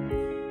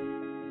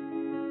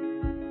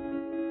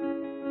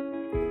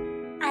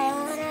 I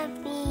want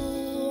to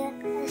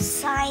be a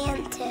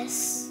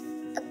scientist.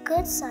 A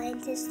good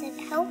scientist that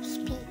helps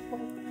people.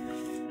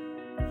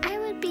 I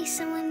would be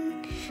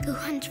someone who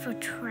hunts for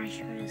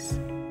treasures.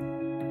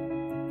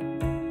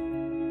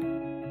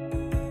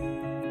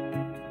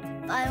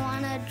 I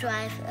want to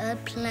drive a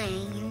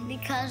plane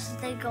because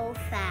they go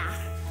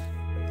fast.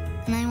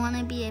 And I want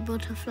to be able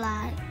to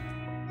fly.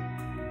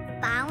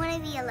 But I want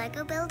to be a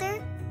Lego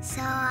builder so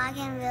I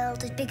can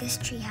build the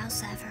biggest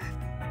treehouse ever.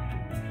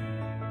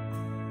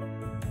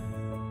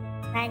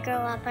 When I grow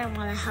up, I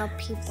want to help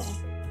people.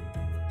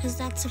 Because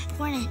that's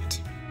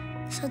important.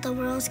 So the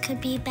world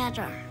could be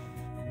better.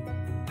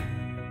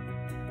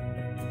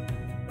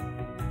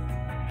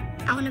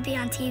 I want to be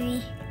on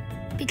TV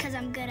because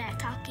I'm good at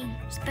talking,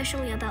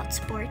 especially about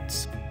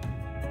sports.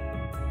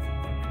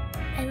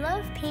 I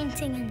love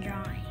painting and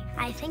drawing.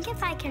 I think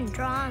if I can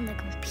draw on the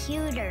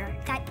computer,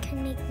 that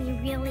can make me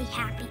really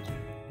happy.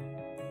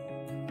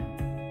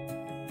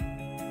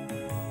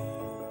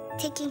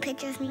 Taking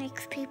pictures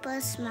makes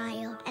people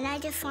smile, and I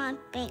just want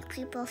to make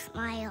people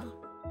smile.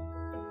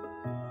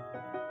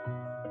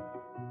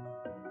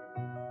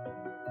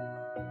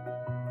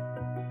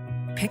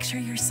 Picture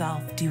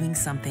yourself doing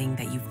something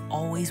that you've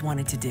always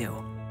wanted to do.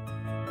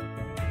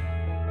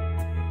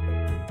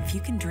 If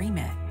you can dream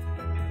it,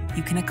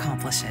 you can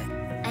accomplish it.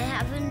 I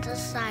haven't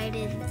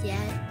decided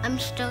yet. I'm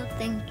still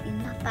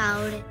thinking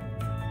about it.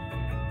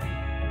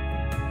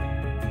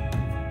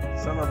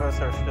 Some of us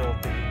are still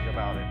thinking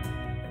about it.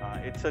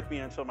 It took me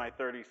until my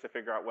 30s to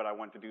figure out what I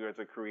want to do as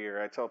a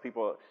career. I tell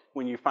people,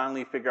 when you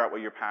finally figure out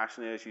what your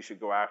passion is, you should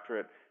go after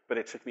it. But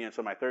it took me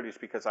until my 30s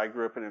because I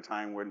grew up in a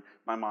time when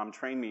my mom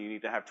trained me, you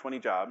need to have 20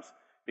 jobs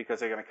because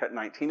they're going to cut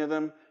 19 of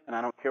them, and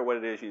I don't care what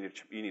it is, you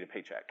need a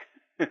paycheck.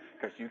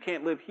 Because you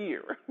can't live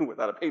here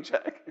without a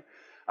paycheck.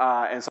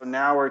 And so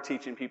now we're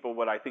teaching people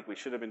what I think we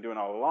should have been doing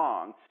all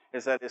along,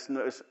 is that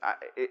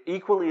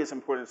equally as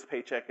important as the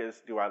paycheck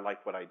is, do I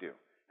like what I do?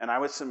 And I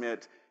would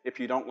submit, if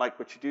you don't like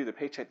what you do, the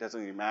paycheck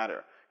doesn't even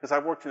matter. Because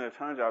I've worked in a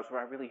ton of jobs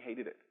where I really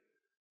hated it.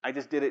 I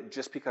just did it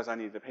just because I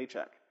needed a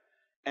paycheck.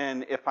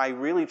 And if I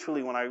really,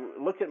 truly, when I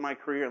look at my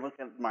career and look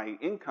at my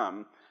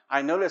income,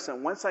 I noticed that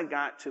once I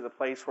got to the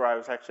place where I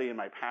was actually in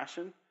my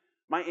passion,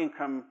 my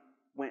income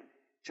went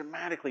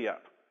dramatically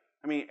up.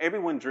 I mean,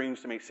 everyone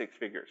dreams to make 6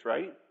 figures,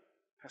 right?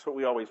 That's what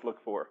we always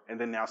look for.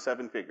 And then now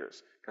 7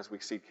 figures, because we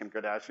see Kim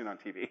Kardashian on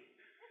TV.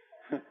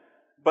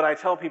 But I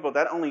tell people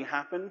that only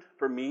happened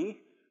for me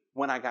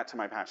when I got to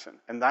my passion.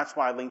 And that's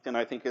why LinkedIn,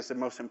 I think, is the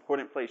most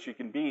important place you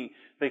can be,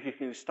 that you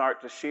can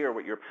start to share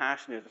what your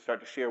passion is, and start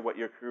to share what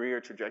your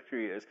career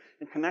trajectory is,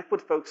 and connect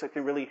with folks that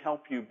can really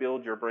help you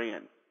build your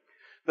brand.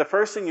 The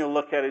first thing you'll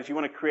look at is you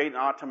want to create and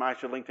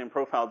optimize your LinkedIn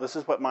profile. This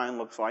is what mine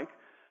looks like.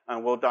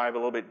 We'll dive a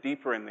little bit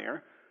deeper in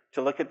there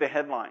to look at the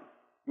headline.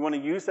 You want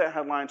to use that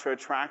headline to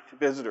attract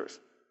visitors.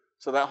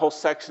 So that whole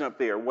section up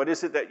there, what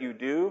is it that you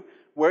do,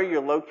 where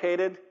you're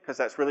located, because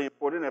that's really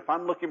important. If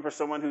I'm looking for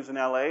someone who's in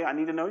LA, I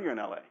need to know you're in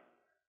LA.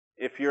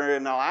 If you're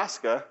in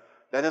Alaska,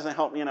 that doesn't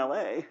help me in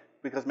LA,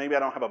 because maybe I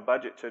don't have a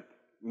budget to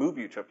move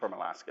you from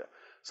Alaska.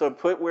 So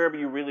put wherever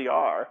you really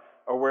are,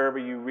 or wherever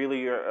you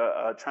really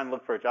are trying to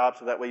look for a job,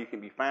 so that way you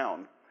can be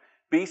found.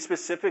 Be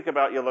specific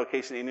about your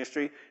location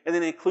industry, and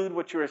then include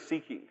what you are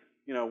seeking,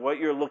 what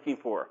you're looking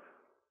for.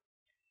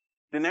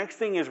 The next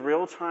thing is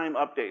real-time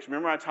updates.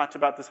 Remember I talked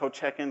about this whole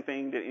check-in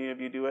thing? Did any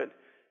of you do it?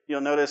 You'll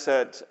notice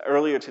that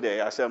earlier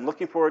today, I said, I'm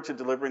looking forward to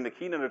delivering the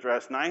keynote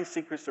address, 9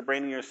 secrets to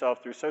branding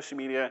yourself through social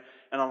media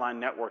and online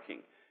networking.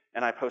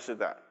 And I posted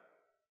that.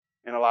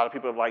 And a lot of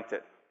people have liked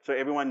it. So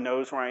everyone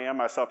knows where I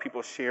am. I saw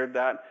people shared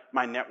that.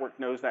 My network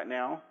knows that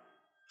now.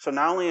 So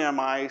not only am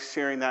I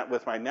sharing that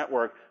with my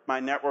network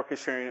is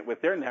sharing it with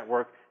their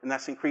network, and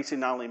that's increasing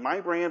not only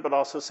my brand, but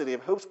also City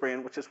of Hope's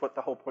brand, which is what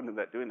the whole point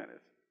of doing that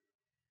is.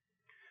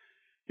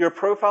 Your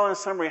profile and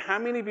summary. How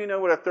many of you know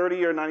what a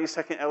 30 or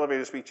 90-second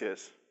elevator speech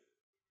is?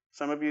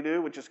 Some of you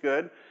do, which is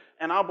good.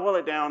 And I'll boil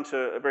it down to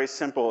a very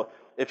simple.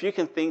 If you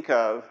can think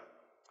of,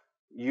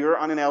 you're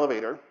on an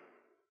elevator,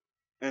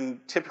 and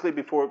typically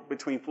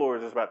between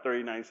floors is about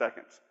 30, 90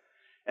 seconds.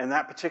 And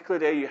that particular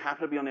day, you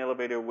happen to be on the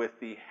elevator with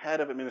the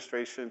head of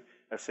administration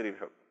of City of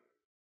Hope.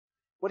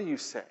 What do you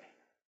say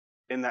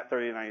in that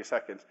 30 to 90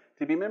 seconds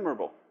to be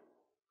memorable?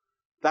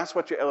 That's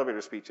what your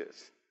elevator speech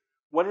is.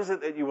 What is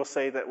it that you will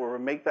say that will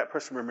make that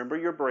person remember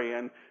your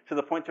brand to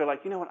the point they're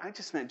like, you know what, I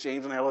just met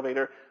James in the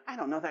elevator. I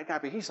don't know that guy,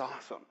 but he's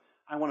awesome.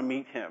 I want to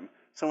meet him.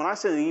 So when I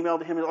send an email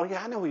to him, oh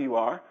yeah, I know who you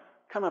are.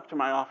 Come up to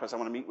my office. I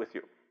want to meet with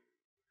you.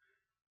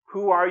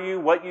 Who are you,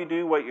 what you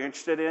do, what you're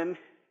interested in?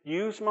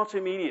 Use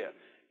multimedia.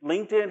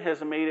 LinkedIn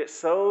has made it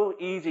so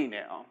easy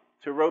now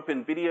to rope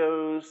in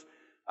videos,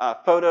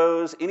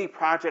 photos, any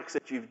projects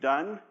that you've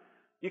done.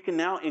 You can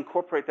now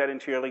incorporate that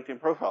into your LinkedIn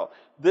profile.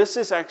 This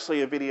is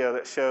actually a video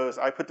that shows,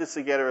 I put this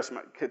together as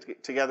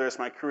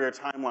my career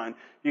timeline.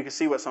 You can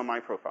see what's on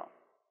my profile.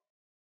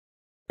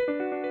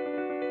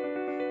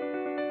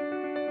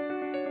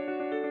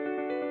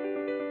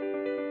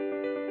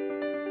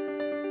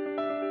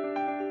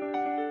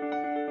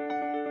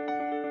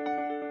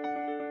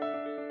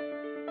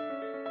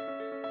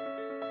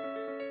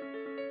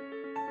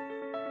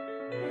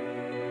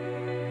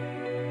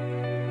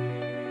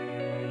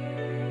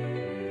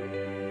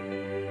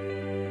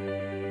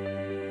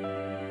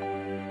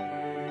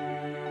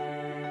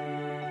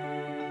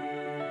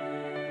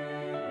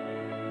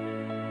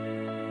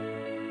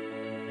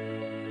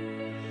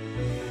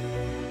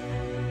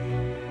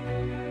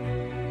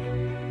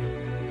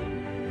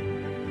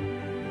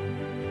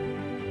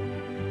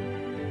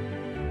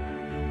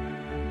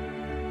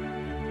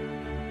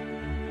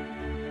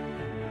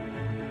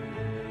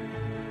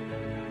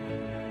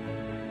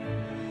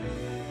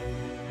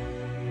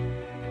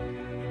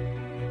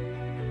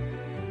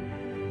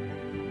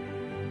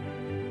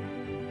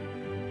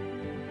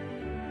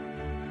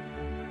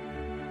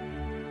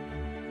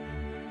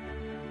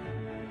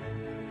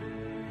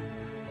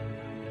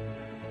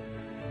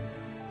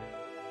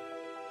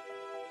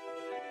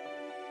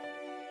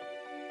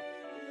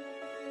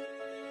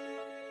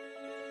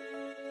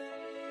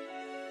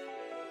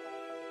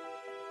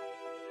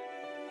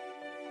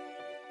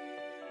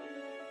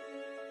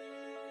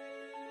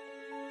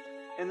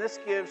 And this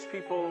gives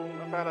people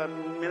about a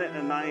minute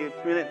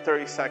and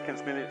 30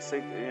 seconds, minute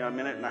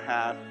and a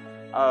half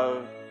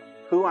of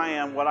who I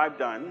am, what I've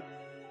done.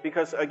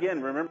 Because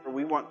again, remember,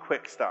 we want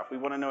quick stuff. We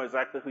want to know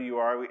exactly who you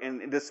are.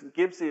 And this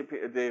gives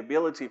the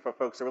ability for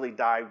folks to really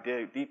dive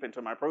deep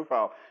into my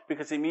profile.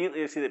 Because immediately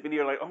they see that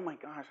video, like, oh my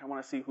gosh, I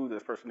want to see who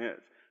this person is.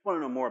 I want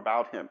to know more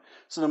about him.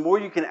 So the more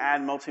you can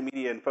add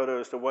multimedia and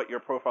photos to what your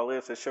profile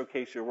is to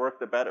showcase your work,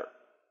 the better.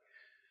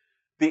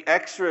 The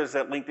extras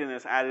that LinkedIn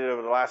has added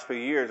over the last few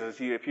years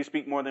is if you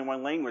speak more than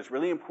one language,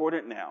 really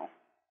important now.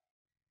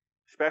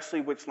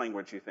 Especially which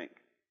language you think.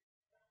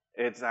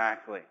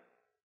 Exactly.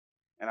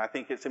 And I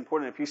think it's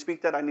important. If you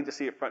speak that, I need to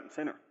see it front and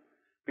center.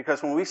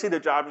 Because when we see the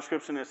job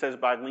description that says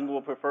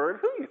bilingual preferred,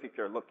 who do you think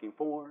they're looking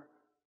for?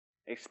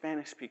 A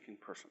Spanish-speaking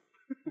person.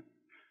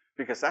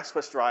 Because that's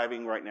what's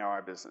driving right now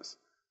our business.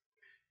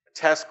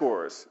 Test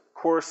scores,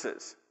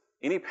 courses,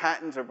 any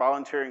patents or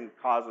volunteering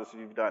causes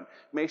you've done,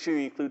 make sure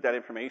you include that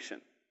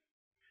information.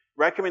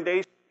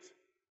 Recommendations.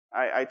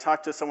 I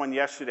talked to someone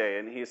yesterday,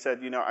 and he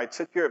said, you know, I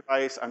took your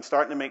advice, I'm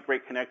starting to make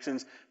great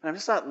connections, but I'm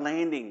just not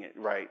landing it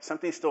right.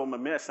 Something's still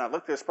amiss. And I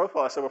looked at his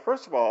profile, I said, well,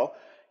 first of all,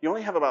 you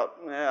only have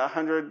about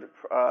 100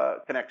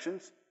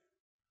 connections.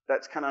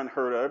 That's kind of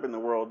unheard of in the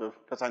world of,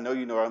 because I know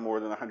you know more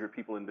than 100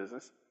 people in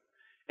business.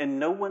 And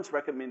no one's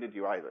recommended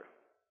you either.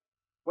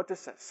 What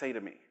does that say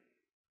to me?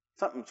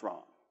 Something's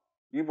wrong.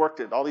 You've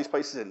worked at all these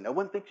places and no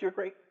one thinks you're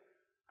great?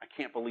 I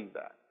can't believe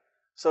that.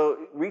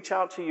 So reach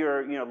out to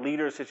your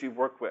leaders that you've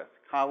worked with,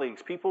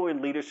 colleagues. People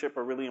in leadership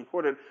are really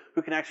important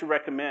who can actually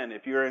recommend.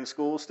 If you're in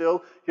school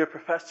still, your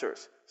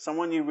professors,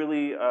 someone you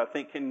really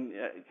think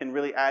can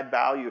really add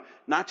value.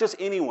 Not just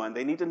anyone.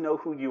 They need to know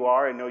who you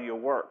are and know your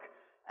work.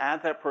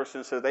 Add that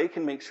person so they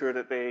can make sure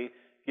that they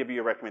give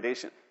you a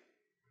recommendation.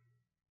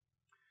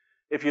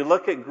 If you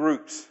look at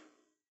groups,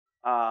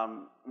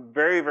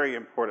 very, very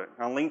important.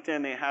 On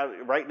LinkedIn, they have,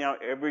 right now,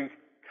 every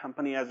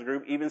company has a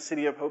group. Even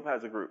City of Hope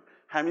has a group.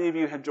 How many of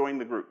you have joined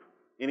the group?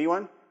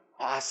 Anyone?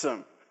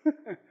 Awesome.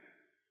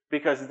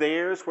 Because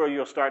there's where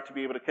you'll start to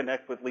be able to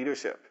connect with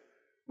leadership,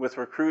 with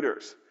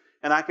recruiters.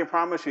 And I can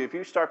promise you, if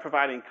you start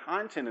providing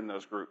content in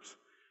those groups,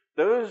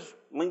 those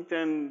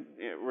LinkedIn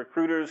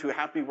recruiters who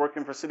have to be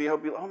working for City of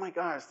Hope, be like, oh my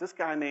gosh, this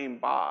guy named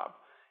Bob,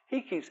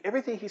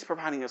 everything he's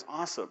providing is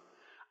awesome.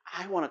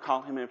 I want to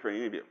call him in for an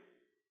interview.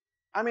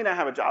 I may not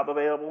have a job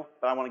available,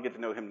 but I want to get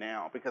to know him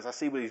now because I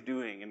see what he's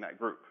doing in that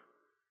group.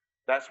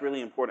 That's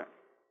really important.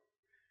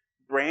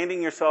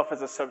 Branding yourself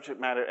as a subject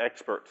matter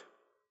expert.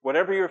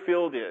 Whatever your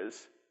field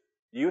is,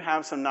 you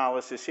have some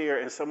knowledge to share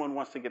and someone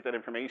wants to get that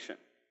information.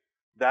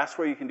 That's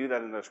where you can do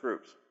that in those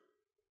groups.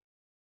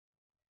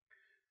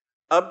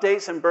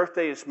 Updates and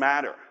birthdays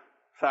matter.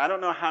 So I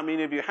don't know how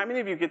many of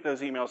you get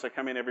those emails that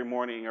come in every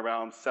morning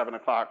around 7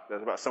 o'clock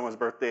that's about someone's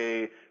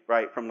birthday,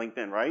 right, from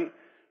LinkedIn, right?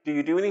 Do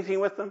you do anything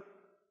with them?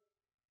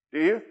 Do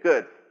you?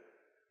 Good.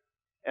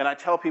 And I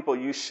tell people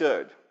you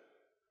should.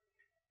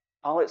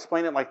 I'll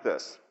explain it like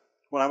this.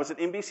 When I was at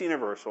NBC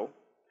Universal,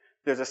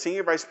 there's a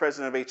senior vice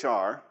president of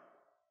HR.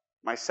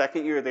 My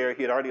second year there,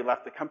 he had already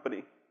left the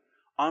company.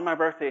 On my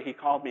birthday, he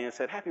called me and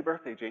said, happy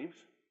birthday, James.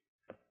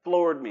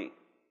 Floored me.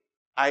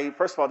 I,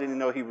 first of all, didn't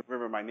know he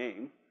remembered my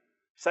name.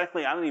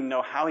 Secondly, I don't even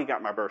know how he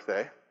got my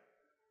birthday.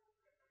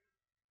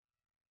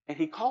 And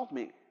he called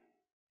me.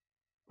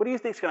 What do you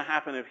think is going to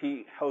happen if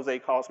Jose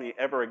calls me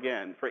ever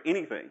again for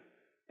anything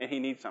and he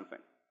needs something?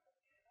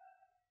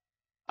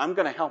 I'm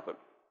going to help him.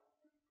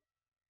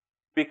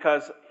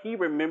 Because he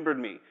remembered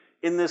me.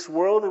 In this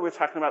world that we're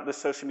talking about, this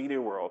social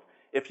media world,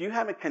 if you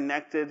haven't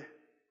connected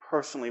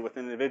personally with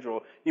an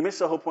individual, you miss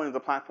the whole point of the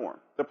platform.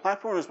 The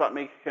platform is about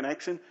making a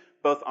connection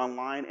both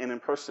online and in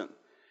person.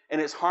 And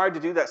it's hard to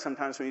do that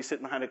sometimes when you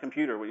sit behind a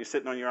computer, when you're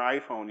sitting on your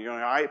iPhone, you're on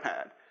your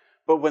iPad.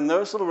 But when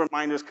those little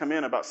reminders come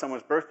in about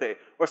someone's birthday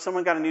or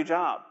someone got a new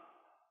job,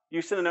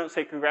 you send a note and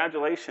say,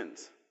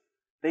 congratulations.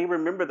 They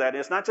remember that.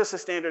 It's not just a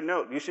standard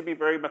note. You should be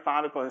very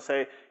methodical and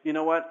say, you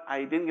know what,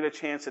 I didn't get a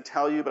chance to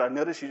tell you, but I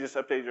noticed you just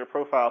updated your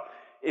profile.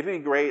 It'd be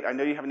great. I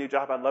know you have a new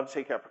job. I'd love to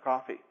take you out for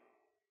coffee.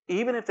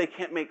 Even if they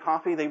can't make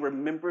coffee, they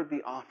remember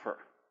the offer.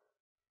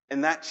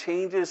 And that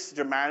changes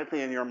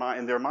dramatically in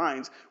their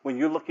minds when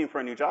you're looking for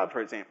a new job, for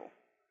example.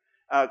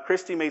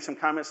 Christy made some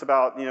comments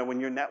about, when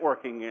you're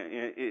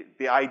networking,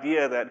 the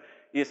idea that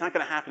it's not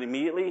going to happen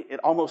immediately.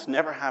 It almost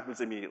never happens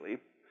immediately.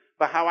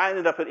 But how I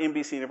ended up at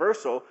NBC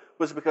Universal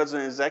was because of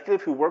an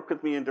executive who worked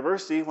with me in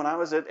diversity when I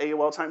was at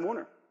AOL Time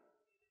Warner.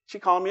 She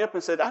called me up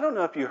and said, I don't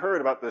know if you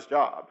heard about this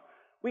job.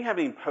 We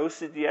haven't even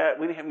posted yet.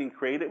 We haven't even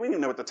created it. We don't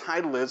even know what the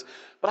title is.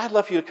 But I'd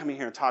love for you to come in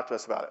here and talk to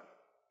us about it.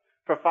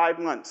 For 5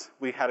 months,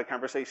 we had a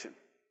conversation.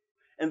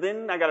 And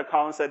then I got a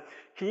call and said,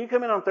 can you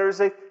come in on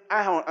Thursday?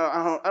 I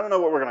don't know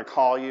what we're going to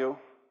call you.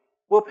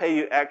 We'll pay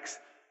you X.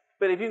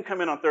 But if you can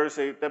come in on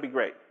Thursday, that'd be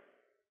great.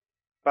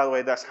 By the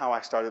way, that's how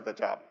I started the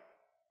job.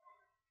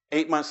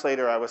 8 months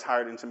later, I was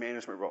hired into a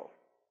management role.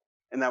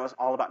 And that was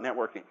all about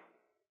networking.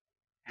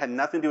 Had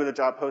nothing to do with the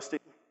job posting.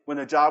 When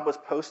the job was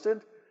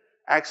posted,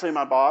 actually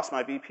my boss,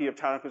 my VP of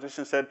talent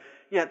acquisition, said,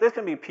 yeah, there's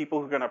going to be people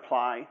who are going to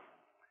apply.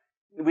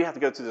 We have to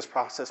go through this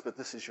process, but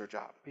this is your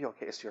job. Be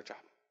okay, it's your job.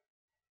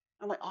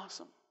 I'm like,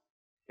 awesome.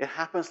 It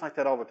happens like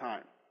that all the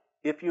time,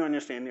 if you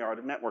understand the art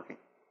of networking.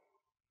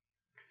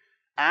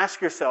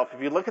 Ask yourself,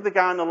 if you look at the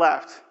guy on the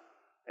left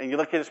and you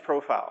look at his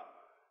profile,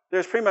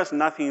 there's pretty much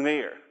nothing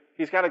there.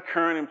 He's got a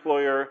current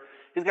employer.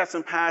 He's got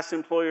some past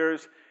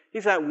employers.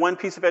 He's got one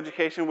piece of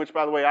education, which,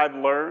 by the way, I've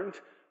learned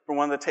from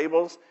one of the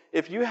tables.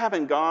 If you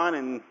haven't gone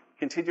and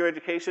continued your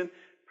education,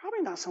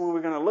 probably not someone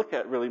we're going to look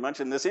at really much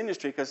in this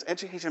industry because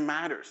education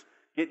matters.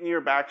 Getting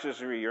your bachelor's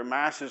degree, your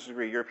master's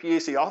degree, your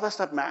PhD, all that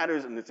stuff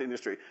matters in this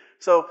industry.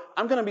 So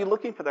I'm going to be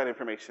looking for that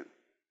information.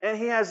 And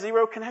he has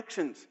 0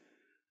 connections.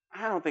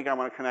 I don't think I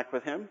want to connect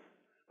with him.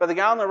 But the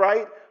guy on the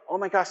right, oh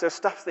my gosh, there's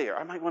stuff there.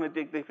 I might want to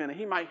dig deep in.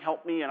 He might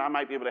help me, and I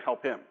might be able to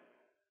help him.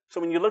 So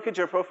when you look at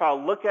your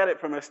profile, look at it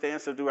from a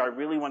stance of, do I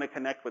really want to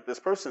connect with this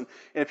person?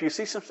 And if you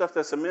see some stuff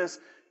that's amiss,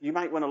 you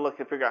might want to look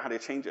and figure out how to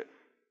change it.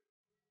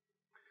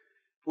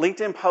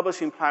 LinkedIn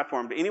publishing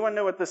platform. Do anyone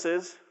know what this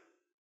is?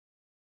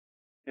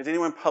 Does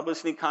anyone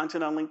publish any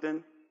content on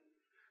LinkedIn?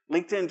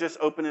 LinkedIn just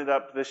opened it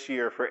up this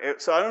year.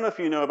 So I don't know if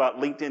you know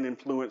about LinkedIn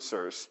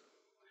influencers,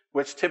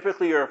 which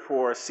typically are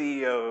for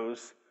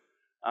CEOs,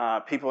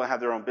 people that have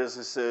their own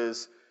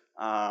businesses.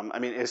 I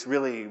mean, it's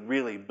really,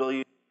 really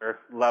billionaire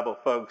level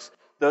folks.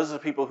 Those are the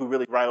people who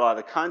really write a lot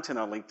of content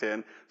on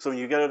LinkedIn. So when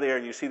you go there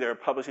and you see their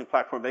publishing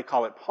platform, they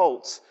call it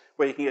Pulse,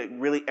 where you can get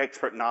really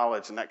expert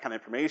knowledge and that kind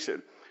of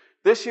information.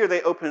 This year,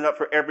 they opened it up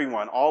for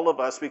everyone, all of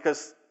us,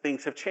 because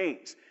things have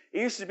changed. It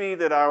used to be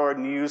that our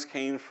news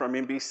came from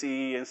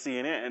NBC and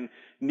CNN.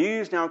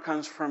 News now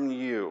comes from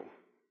you.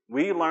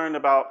 We learned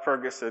about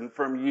Ferguson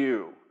from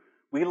you.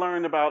 We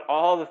learned about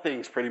all the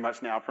things pretty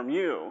much now from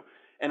you.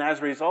 And as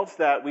a result of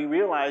that, we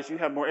realize you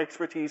have more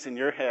expertise in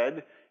your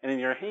head and in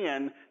your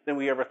hand than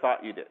we ever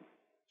thought you did.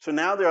 So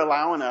now they're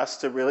allowing us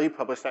to really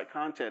publish that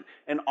content.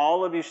 And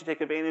all of you should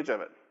take advantage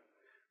of it.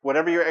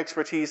 Whatever your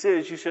expertise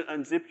is, you should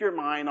unzip your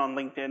mind on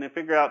LinkedIn and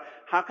figure out,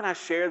 how can I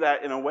share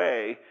that in a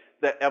way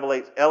that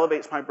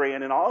elevates my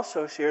brand and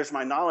also shares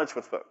my knowledge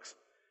with folks?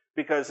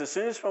 Because as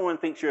soon as someone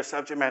thinks you're a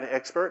subject matter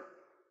expert,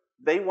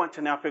 they want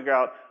to now figure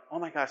out, oh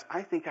my gosh,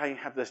 I think I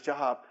have this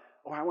job,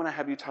 or I want to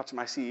have you talk to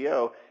my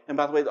CEO. And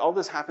by the way, all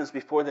this happens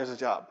before there's a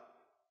job,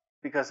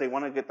 because they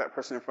want to get that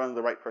person in front of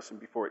the right person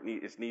before it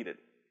is needed.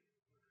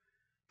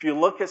 If you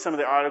look at some of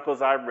the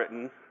articles I've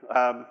written,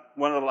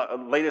 one of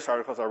the latest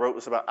articles I wrote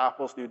was about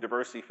Apple's new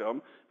diversity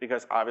film,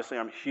 because obviously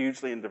I'm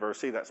hugely in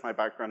diversity. That's my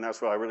background.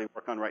 That's what I really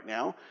work on right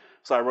now.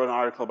 So I wrote an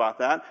article about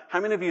that. How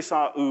many of you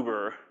saw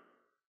Uber?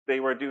 They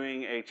were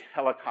doing a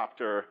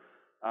helicopter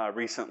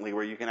recently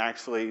where you can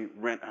actually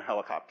rent a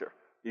helicopter.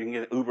 You can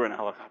get Uber in a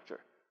helicopter.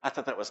 I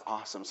thought that was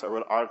awesome. So I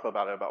wrote an article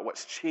about it, about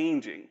what's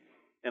changing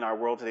in our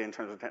world today in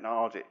terms of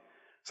technology.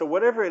 So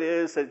whatever it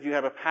is that you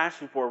have a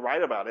passion for,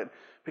 write about it,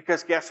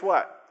 because guess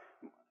what?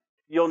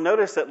 You'll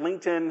notice that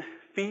LinkedIn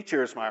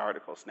features my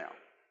articles now.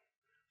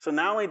 So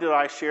not only do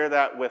I share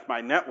that with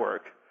my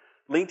network,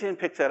 LinkedIn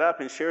picks that up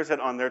and shares it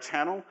on their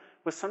channel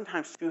with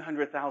sometimes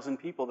 200,000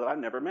 people that I've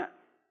never met.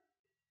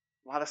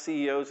 A lot of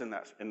CEOs in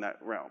that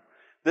realm.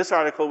 This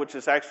article, which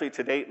is actually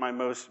to date my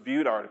most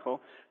viewed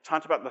article,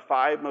 talked about the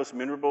 5 most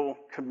memorable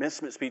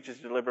commencement speeches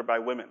delivered by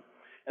women.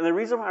 And the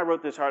reason why I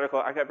wrote this article,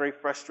 I got very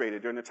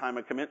frustrated during the time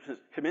of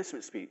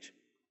commencement speech.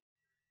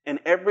 And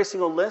every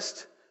single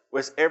list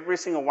was every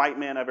single white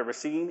man I've ever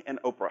seen and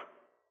Oprah.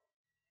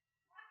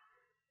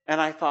 And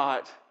I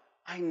thought,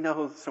 I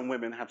know some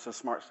women have some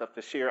smart stuff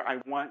to share. I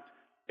want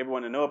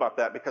everyone to know about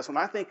that, because when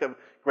I think of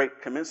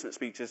great commencement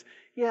speeches,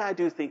 yeah, I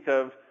do think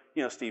of,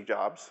 Steve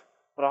Jobs,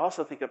 but I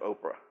also think of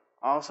Oprah.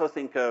 I also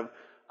think of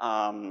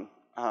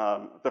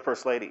the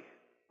First Lady.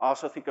 I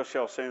also think of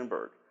Sheryl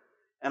Sandberg.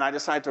 And I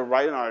decided to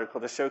write an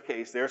article to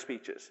showcase their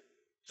speeches.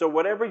 So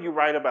whatever you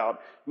write about,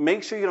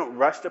 make sure you don't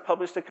rush to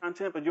publish the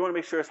content, but you want to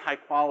make sure it's high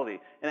quality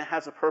and it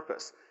has a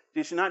purpose.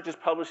 You should not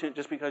just publish it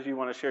just because you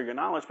want to share your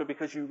knowledge, but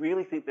because you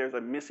really think there's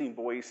a missing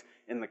voice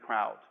in the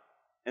crowd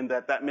and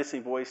that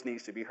missing voice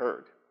needs to be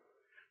heard.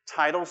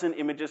 Titles and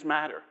images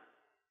matter,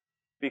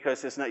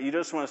 because it's not, you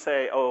just want to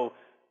say, oh,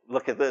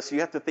 look at this. You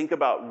have to think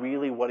about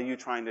really what are you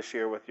trying to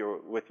share with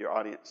your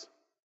audience.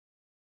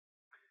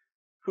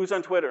 Who's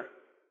on Twitter?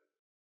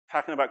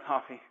 Talking about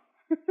coffee,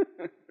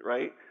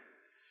 right?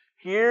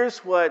 Here's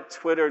what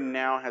Twitter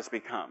now has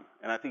become,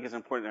 and I think it's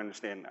important to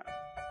understand that.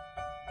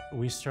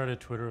 We started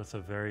Twitter with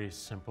a very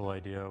simple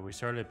idea. We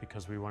started it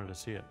because we wanted to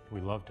see it. We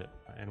loved it,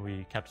 and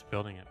we kept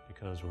building it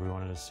because we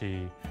wanted to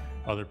see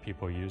other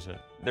people use it.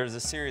 There's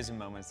a series of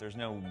moments. There's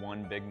no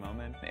one big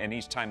moment, and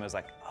each time I was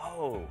like,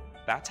 oh,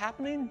 that's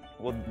happening?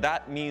 Well,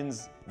 that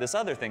means this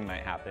other thing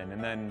might happen,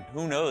 and then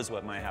who knows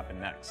what might happen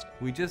next.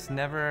 We just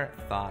never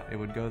thought it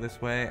would go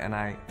this way, and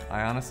I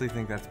honestly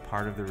think that's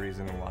part of the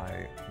reason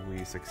why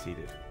we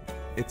succeeded.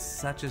 It's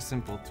such a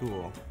simple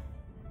tool,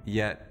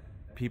 yet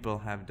people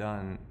have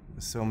done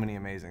so many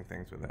amazing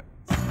things with it.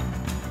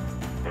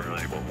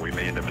 We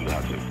may end up in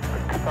losses.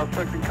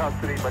 Suspect in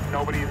custody, but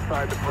nobody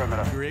inside the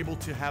perimeter. You're able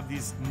to have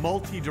these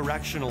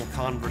multi-directional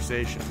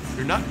conversations.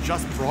 You're not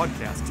just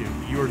broadcasting,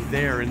 you're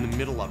there in the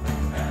middle of it.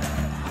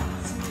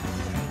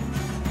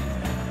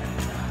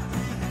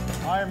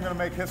 I am going to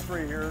make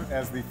history here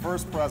as the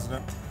first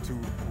president to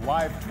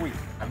live tweet.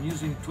 I'm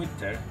using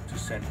Twitter to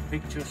send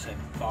pictures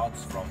and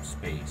thoughts from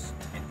space.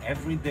 And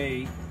every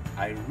day,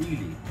 I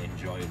really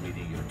enjoy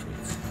reading your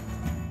tweets.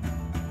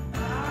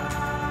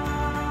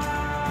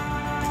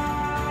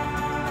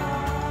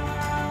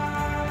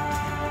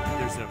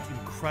 There's an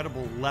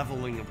incredible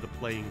leveling of the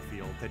playing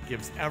field that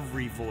gives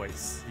every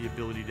voice the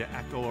ability to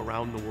echo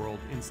around the world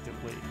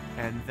instantly.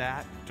 And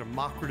that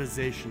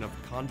democratization of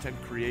content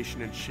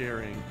creation and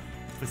sharing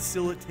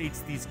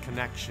facilitates these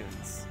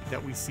connections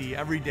that we see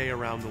every day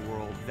around the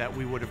world that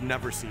we would have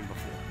never seen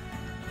before.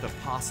 the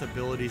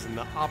possibilities and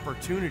the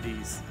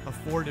opportunities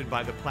afforded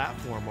by the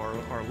platform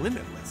are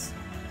limitless.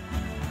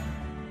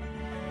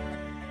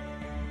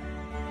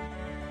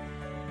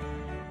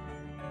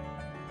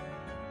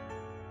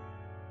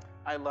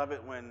 I love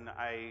it when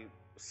I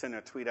send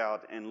a tweet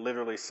out and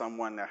literally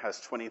someone that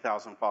has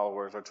 20,000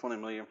 followers or 20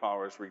 million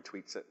followers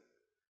retweets it.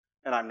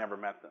 And I've never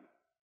met them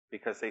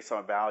because they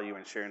saw value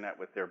in sharing that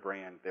with their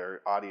brand,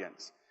 their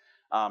audience.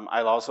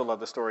 I also love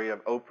the story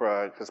of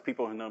Oprah, because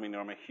people who know me know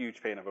I'm a huge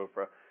fan of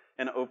Oprah.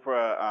 And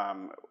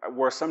Oprah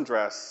wore some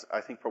dress, I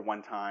think for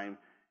one time,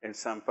 in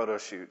some photo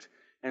shoot.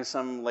 And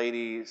some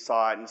lady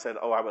saw it and said,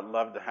 oh, I would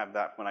love to have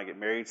that when I get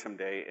married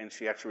someday. And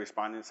she actually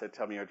responded and said,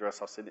 tell me your address,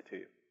 I'll send it to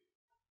you.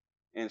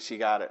 And she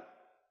got it.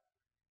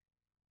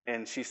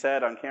 And she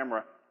said on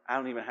camera, I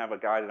don't even have a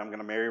guy that I'm going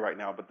to marry right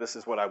now, but this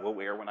is what I will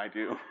wear when I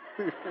do.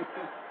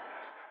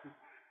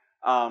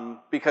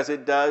 Because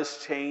it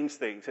does change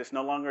things. It's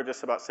no longer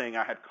just about saying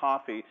I had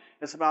coffee.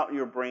 It's about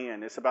your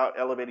brand. It's about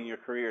elevating your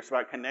career. It's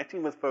about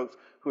connecting with folks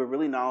who are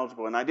really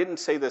knowledgeable. And I didn't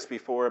say this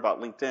before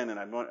about LinkedIn, and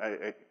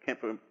I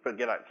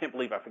can't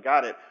believe I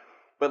forgot it.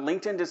 But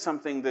LinkedIn did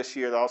something this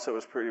year that also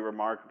was pretty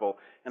remarkable.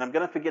 And I'm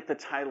going to forget the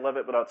title of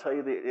it, but I'll tell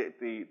you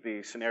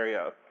the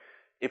scenario.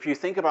 If you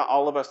think about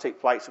all of us take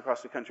flights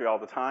across the country all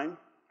the time,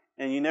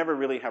 and you never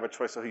really have a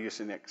choice of who you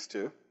sit next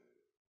to,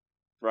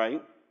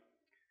 right?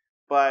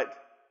 But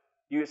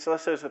so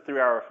let's say it's a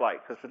 3-hour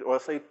flight, or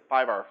let's say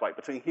 5-hour flight.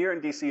 Between here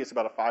and DC, it's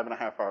about a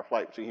 5.5-hour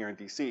flight between here and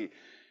DC.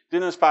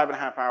 During those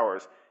 5.5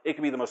 hours, it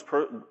could be the most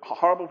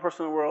horrible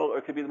person in the world, or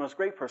it could be the most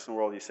great person in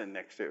the world you sit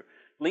next to.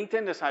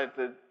 LinkedIn decided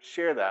to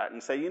share that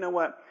and say, you know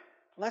what?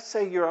 Let's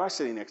say you are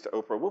sitting next to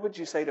Oprah. What would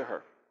you say to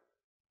her?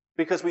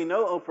 Because we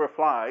know Oprah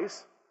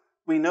flies.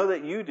 We know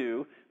that you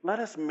do. Let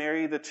us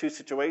marry the two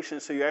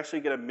situations so you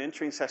actually get a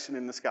mentoring session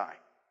in the sky.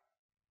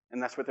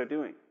 And that's what they're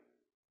doing.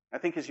 I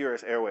think it's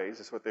US Airways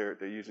is what they're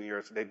using.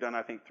 They've done,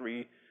 I think,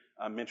 3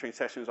 mentoring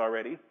sessions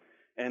already.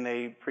 And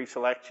they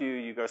pre-select you.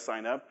 You go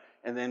sign up.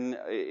 And then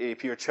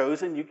if you're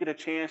chosen, you get a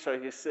chance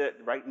to sit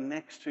right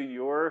next to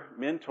your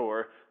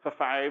mentor for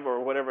 5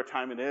 or whatever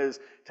time it is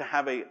to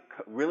have a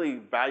really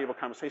valuable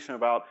conversation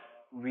about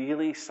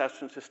really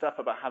substantive stuff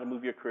about how to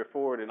move your career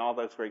forward and all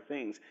those great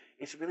things.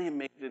 It's really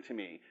amazing to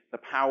me, the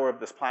power of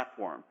this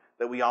platform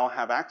that we all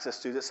have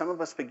access to that some of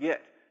us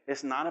forget.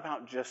 It's not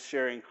about just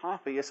sharing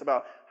coffee. It's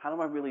about how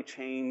do I really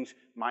change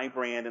my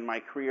brand and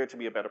my career to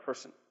be a better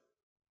person.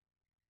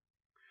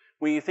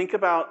 When you think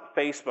about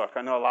Facebook,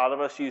 I know a lot of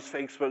us use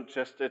Facebook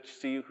just to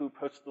see who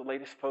posts the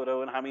latest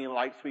photo and how many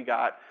likes we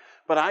got,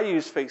 but I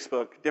use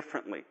Facebook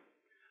differently.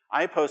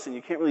 I post, and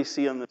you can't really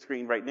see on the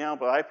screen right now,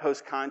 but I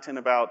post content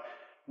about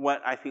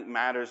what I think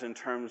matters in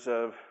terms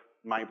of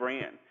my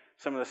brand.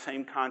 Some of the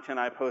same content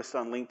I post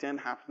on LinkedIn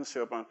happens to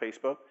show up on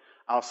Facebook.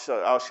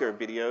 I'll share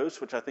videos,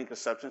 which I think is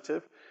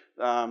substantive.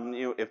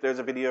 If there's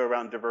a video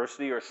around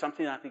diversity or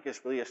something I think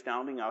is really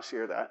astounding, I'll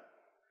share that.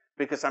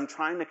 Because I'm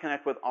trying to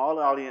connect with all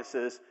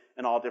audiences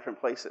in all different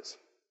places.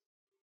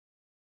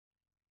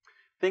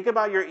 Think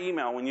about your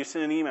email when you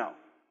send an email.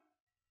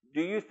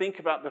 Do you think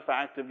about the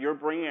fact that your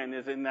brand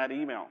is in that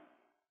email?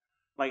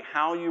 Like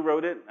how you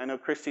wrote it. I know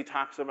Christy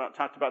talked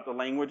about the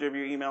language of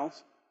your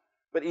emails.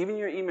 But even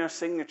your email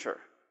signature.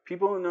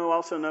 People who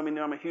also know me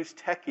know I'm a huge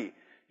techie.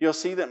 You'll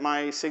see that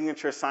my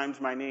signature signs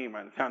my name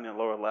down in the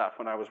lower left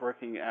when I was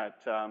working at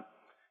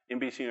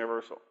NBC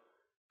Universal.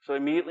 So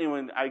immediately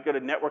when I go to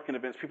networking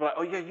events, people are like,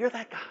 oh yeah, you're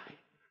that guy.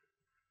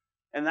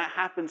 And that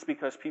happens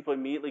because people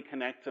immediately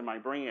connect to my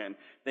brand.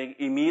 They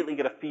immediately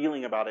get a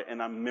feeling about it,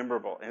 and I'm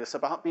memorable. And it's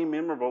about being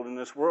memorable in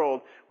this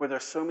world where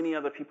there's so many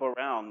other people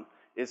around.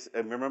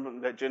 Remember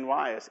that Gen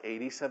Y is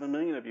 87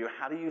 million of you.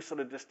 How do you sort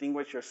of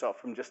distinguish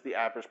yourself from just the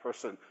average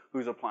person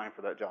who's applying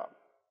for that job?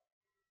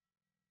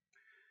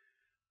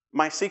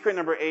 My secret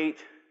number 8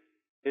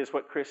 is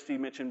what Christy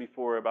mentioned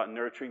before about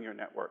nurturing your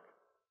network.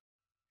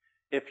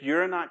 If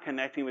you're not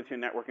connecting with your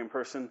network in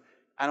person,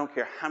 I don't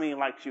care how many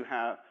likes you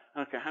have, I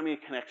don't care how many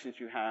connections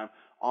you have,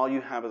 all you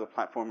have is a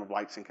platform of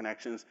likes and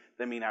connections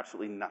that mean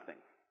absolutely nothing.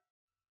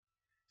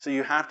 So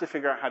you have to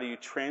figure out how do you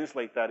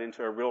translate that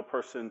into a real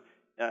person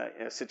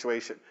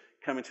situation.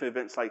 Coming to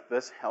events like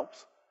this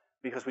helps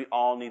because we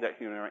all need that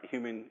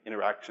human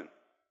interaction.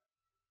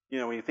 You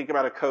know, when you think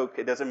about a Coke,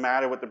 it doesn't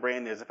matter what the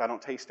brand is if I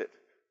don't taste it.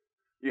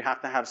 You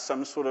have to have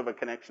some sort of a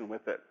connection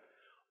with it.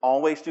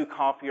 Always do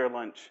coffee or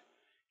lunch.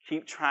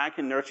 Keep track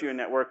and nurture your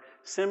network.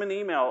 Send an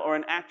email or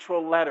an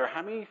actual letter.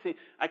 How many think?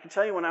 I can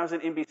tell you when I was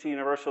at NBC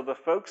Universal, the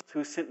folks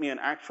who sent me an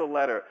actual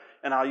letter,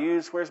 and I'll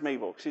use, where's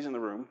Mabel? She's in the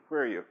room.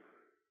 Where are you?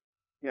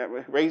 Yeah,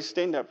 Ray,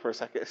 stand up for a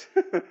second.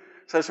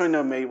 So I just want to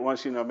know Mabel,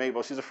 once you know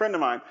Mabel. She's a friend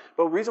of mine.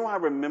 But the reason why I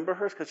remember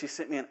her is because she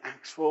sent me an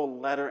actual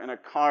letter and a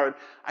card.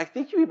 I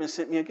think you even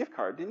sent me a gift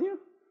card, didn't you?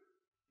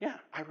 Yeah,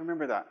 I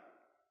remember that.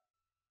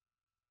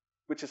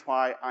 Which is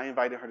why I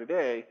invited her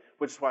today,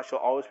 which is why she'll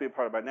always be a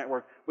part of my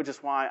network, which is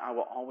why I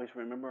will always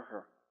remember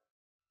her.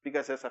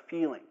 Because there's a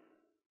feeling.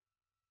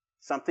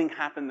 Something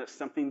happened that's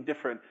something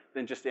different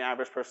than just the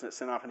average person that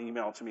sent off an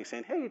email to me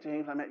saying, hey,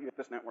 James, I met you at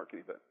this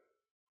networking event.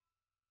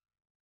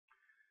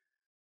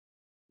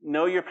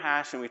 Know your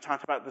passion. We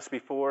talked about this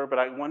before, but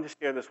I wanted to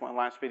share this one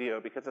last video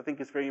because I think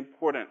it's very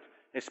important,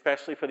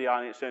 especially for the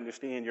audience, to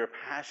understand your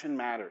passion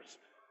matters.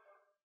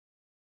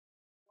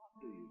 What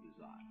do you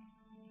desire?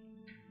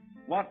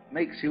 What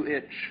makes you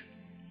itch?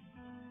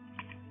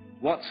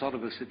 What sort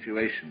of a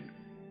situation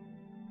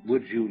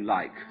would you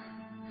like?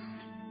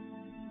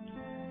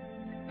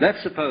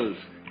 Let's suppose,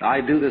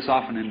 I do this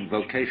often in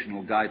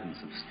vocational guidance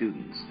of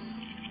students.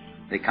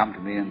 They come to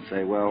me and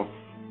say, well,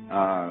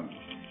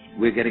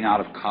 we're getting out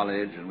of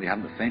college and we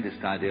haven't the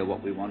faintest idea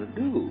what we want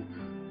to do.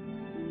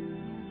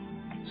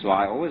 So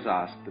I always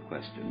ask the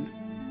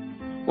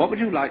question, what would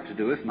you like to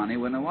do if money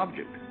were no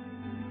object?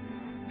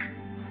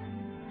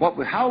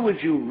 How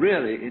would you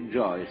really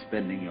enjoy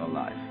spending your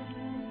life?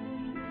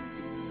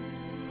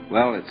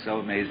 Well, it's so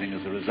amazing.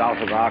 As a result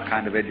of our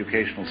kind of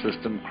educational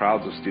system,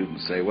 crowds of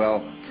students say,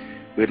 well,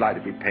 we'd like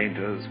to be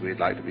painters, we'd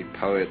like to be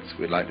poets,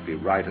 we'd like to be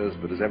writers,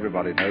 but as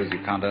everybody knows, you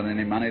can't earn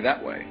any money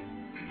that way.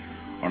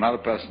 Or another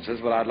person says,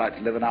 well, I'd like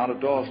to live an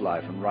out-of-doors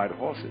life and ride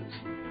horses.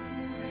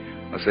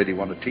 I say, do you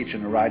want to teach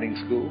in a riding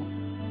school?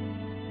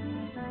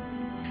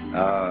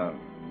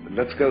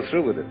 Let's go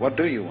through with it. What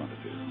do you want to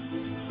do?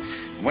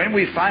 When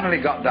we finally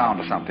got down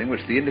to something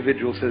which the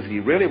individual says he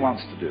really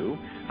wants to do,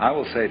 I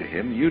will say to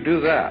him, you do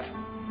that.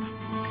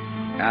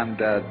 And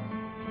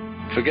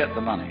forget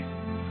the money.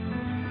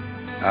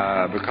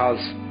 Because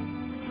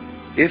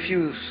if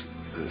you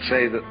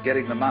say that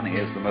getting the money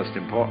is the most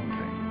important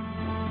thing,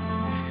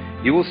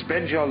 you will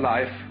spend your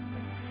life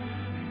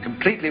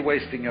completely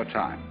wasting your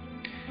time.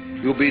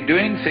 You'll be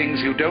doing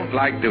things you don't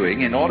like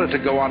doing in order to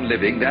go on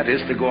living, that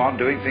is, to go on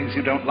doing things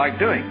you don't like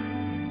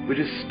doing, which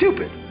is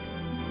stupid.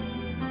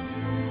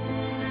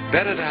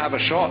 Better to have a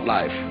short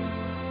life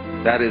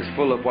that is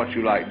full of what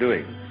you like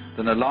doing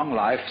than a long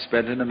life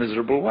spent in a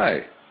miserable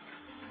way.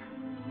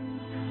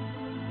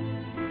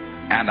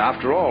 And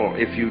after all,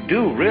 if you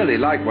do really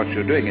like what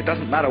you're doing, it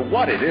doesn't matter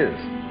what it is,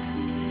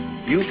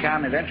 you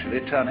can eventually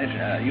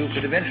you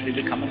could eventually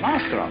become a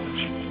master of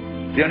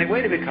it. The only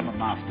way to become a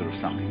master of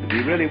something is to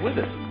be really with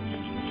it.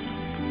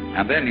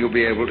 And then you'll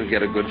be able to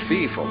get a good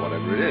fee for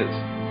whatever it is.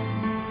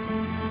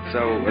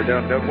 So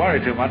don't worry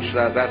too much.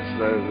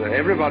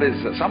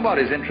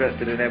 Somebody's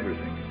interested in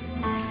everything.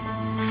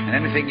 And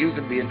anything you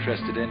can be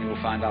interested in,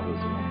 you'll find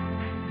others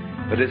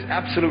will. But it's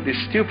absolutely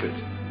stupid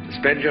to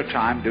spend your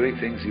time doing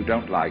things you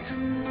don't like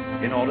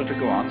in order to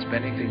go on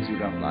spending things you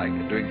don't like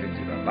and doing things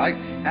you don't like,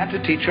 and to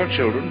teach your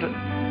children to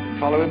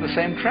follow in the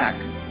same track.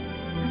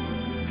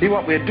 See,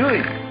 what we're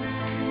doing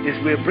is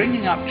we're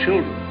bringing up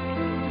children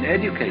and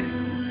educating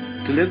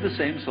them to live the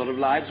same sort of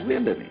lives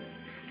we're living,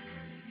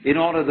 in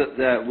order that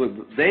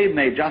they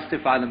may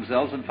justify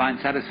themselves and find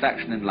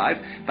satisfaction in life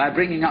by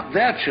bringing up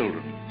their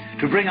children,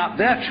 to bring up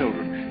their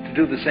children to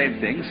do the same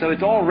thing, so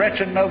it's all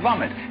retch and no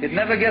vomit. It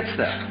never gets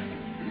there.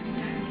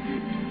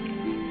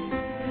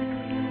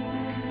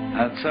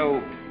 And so,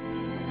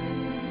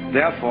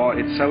 therefore,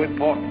 it's so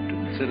important to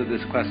consider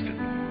this question,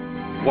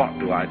 what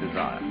do I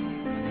desire?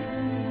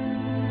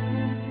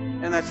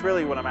 And that's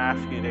really what I'm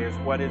asking you today, is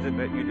what is it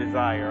that you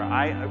desire?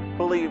 I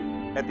believe,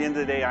 at the end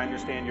of the day, I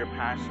understand your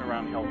passion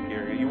around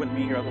healthcare. You wouldn't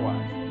be here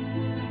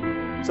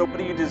otherwise. So what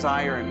do you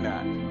desire in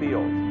that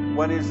field?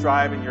 What is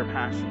driving your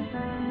passion?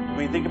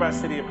 When you think about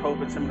City of Hope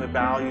and some of the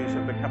values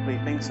that the company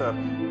thinks of,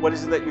 what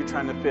is it that you're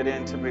trying to fit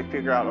in to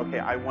figure out, okay,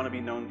 I want to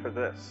be known for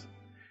this?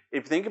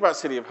 If you think about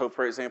City of Hope,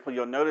 for example,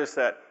 you'll notice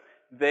that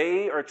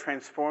they are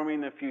transforming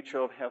the future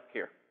of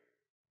healthcare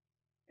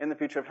and the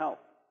future of health.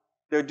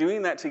 They're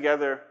doing that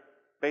together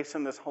based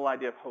on this whole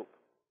idea of hope.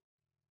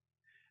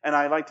 And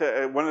I like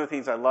to, one of the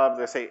things I love,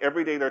 they say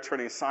every day they're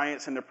turning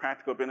science into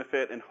practical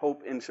benefit and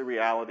hope into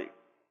reality.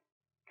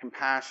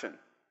 Compassion,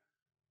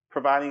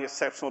 providing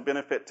exceptional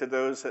benefit to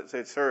those that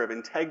they serve,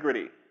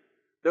 integrity.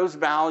 Those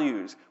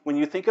values, when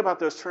you think about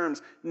those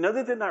terms, know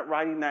that they're not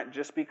writing that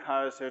just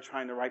because they're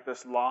trying to write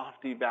this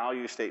lofty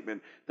value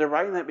statement. They're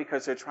writing that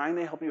because they're trying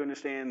to help you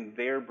understand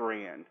their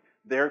brand,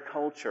 their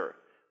culture.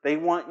 They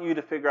want you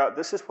to figure out,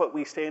 this is what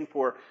we stand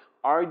for.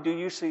 Do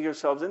you see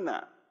yourselves in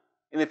that?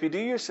 And if you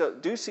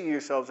do see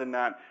yourselves in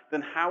that,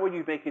 then how are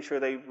you making sure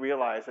they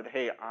realize that,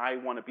 hey, I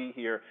want to be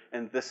here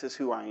and this is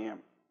who I am?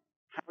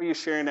 How are you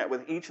sharing that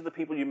with each of the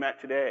people you met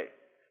today?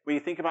 When you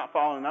think about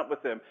following up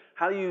with them,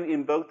 how do you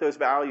invoke those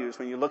values?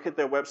 When you look at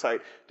their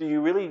website, do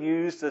you really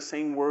use the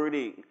same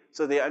wording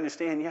so they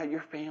understand, yeah, you're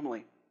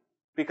family?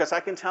 Because I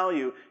can tell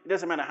you, it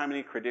doesn't matter how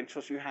many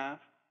credentials you have.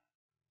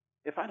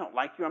 If I don't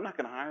like you, I'm not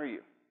going to hire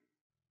you.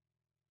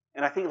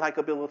 And I think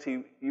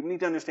likability, you need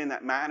to understand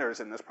that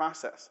matters in this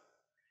process.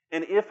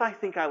 And if I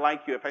think I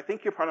like you, if I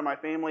think you're part of my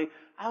family,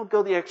 I'll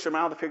go the extra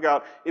mile to figure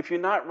out, if you're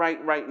not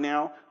right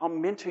now, I'll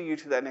mentor you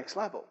to that next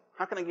level.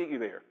 How can I get you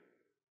there?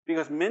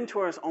 Because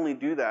mentors only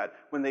do that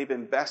when they've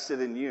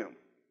invested in you.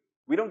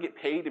 We don't get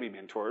paid to be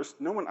mentors.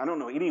 I don't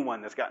know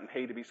anyone that's gotten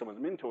paid to be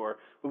someone's mentor,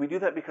 but we do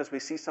that because we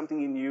see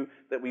something in you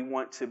that we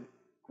want to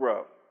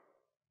grow.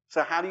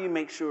 So how do you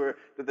make sure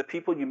that the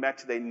people you met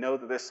today know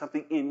that there's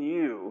something in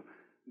you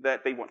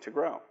that they want to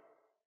grow?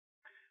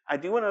 I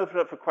do want to open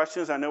up for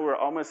questions. I know we're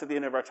almost at the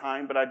end of our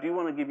time, but I do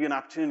want to give you an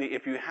opportunity.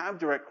 If you have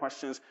direct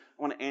questions,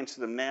 I want to answer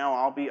them now.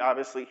 I'll be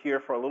obviously here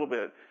for a little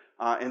bit,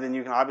 and then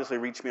you can obviously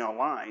reach me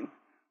online.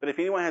 But if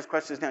anyone has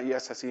questions now,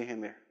 yes, I see a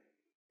hand there.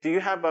 Do you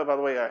have, by the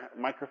way, a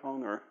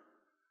microphone or?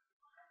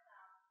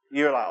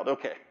 You're allowed,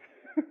 okay.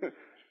 Do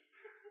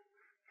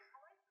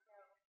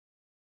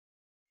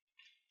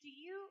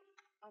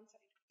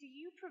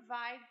you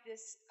provide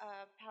this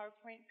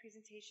PowerPoint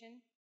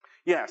presentation?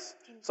 Yes.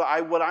 So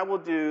what I will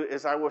do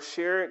is I will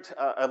share it,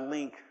 a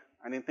link.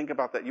 I didn't think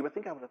about that. You would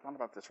think I would have thought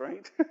about this,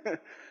 right?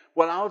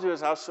 What I'll do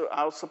is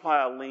I'll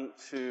supply a link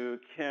to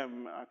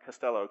Kim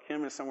Costello.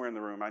 Kim is somewhere in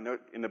the room, I know,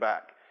 in the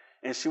back.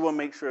 And she will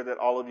make sure that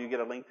all of you get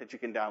a link that you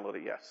can download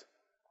it, yes.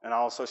 And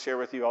I'll also share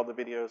with you all the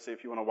videos.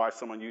 If you want to watch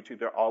them on YouTube,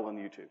 they're all on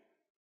YouTube.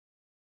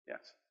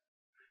 Yes.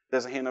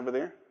 There's a hand over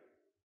there.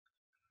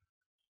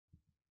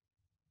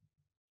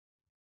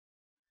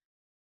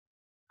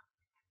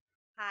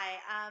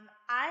 Hi,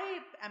 I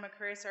am a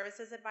career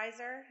services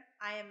advisor.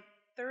 I am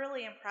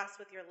thoroughly impressed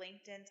with your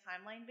LinkedIn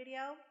timeline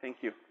video. Thank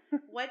you.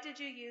 What did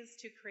you use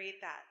to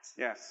create that?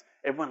 Yes,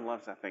 everyone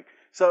loves that thing.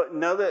 So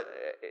know that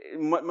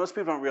what most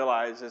people don't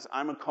realize is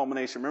I'm a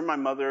culmination. Remember my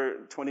mother,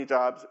 20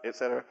 jobs, et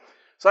cetera?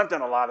 So I've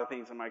done a lot of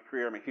things in my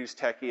career. I'm a huge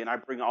techie, and I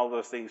bring all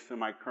those things to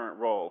my current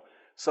role.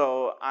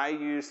 So I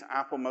use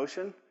Apple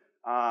Motion,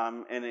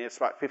 and it's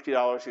about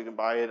 $50. You can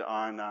buy it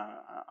on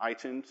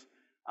iTunes.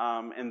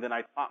 And then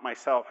I taught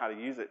myself how to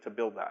use it to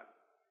build that.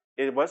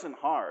 It wasn't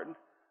hard.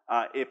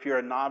 If you're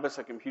a novice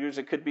at computers,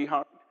 it could be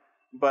hard.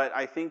 But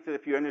I think that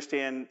if you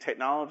understand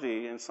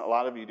technology, and a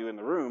lot of you do in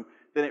the room,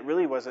 then it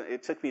really wasn't.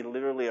 It took me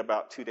literally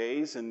about 2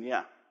 days, and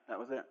yeah, that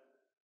was it.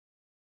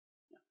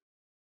 Yeah.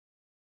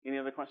 Any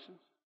other questions?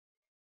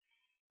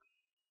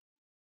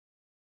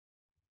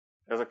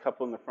 There's a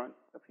couple in the front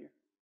up here.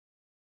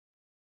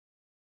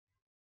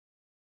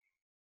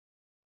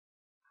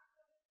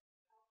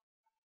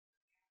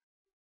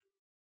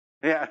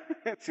 Yeah.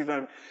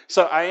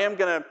 So I am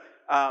going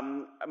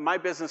to, my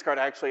business card,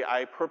 actually,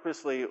 I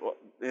purposely,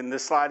 and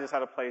this slide is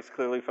out of place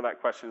clearly for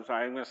that question, so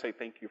I'm going to say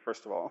thank you,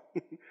 first of all.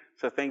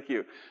 So thank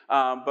you.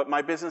 But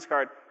my business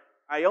card,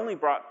 I only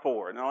brought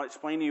 4, and I'll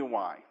explain to you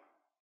why.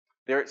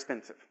 They're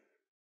expensive.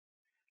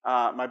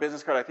 My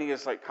business card, I think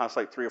costs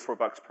like $3 or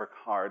 $4 per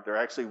card. They're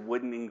actually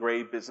wooden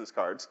engraved business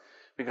cards,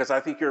 because I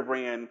think your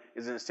brand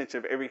is an extension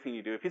of everything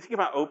you do. If you think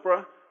about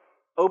Oprah,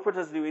 Oprah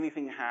doesn't do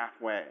anything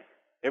halfway.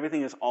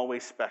 Everything is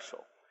always special.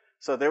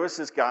 So there was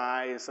this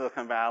guy in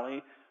Silicon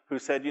Valley who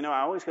said, you know, I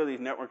always go to these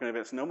networking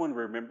events. No one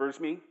remembers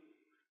me.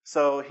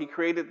 So he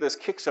created this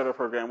Kickstarter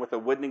program with a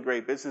wooden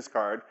engraved business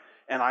card,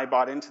 and I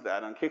bought into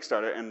that on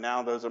Kickstarter, and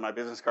now those are my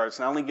business cards.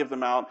 And I only give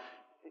them out,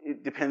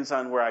 it depends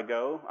on where I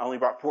go. I only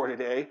brought 4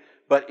 today.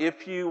 But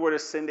if you were to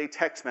send a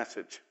text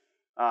message,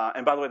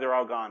 and by the way, they're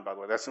all gone, by the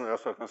way. That's what I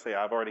was going to say.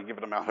 I've already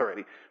given them out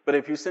already. But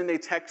if you send a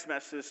text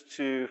message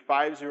to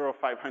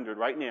 50500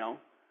 right now,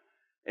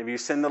 if you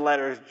send the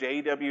letters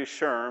J.W.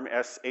 Sherm,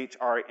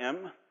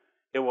 S-H-R-M,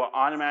 it will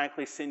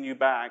automatically send you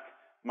back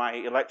my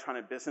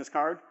electronic business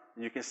card.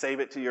 You can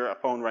save it to your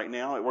phone right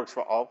now. It works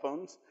for all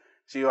phones.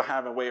 So you'll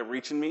have a way of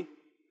reaching me.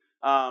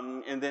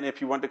 And then if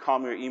you want to call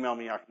me or email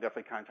me, I can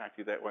definitely contact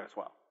you that way as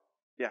well.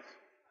 Yes?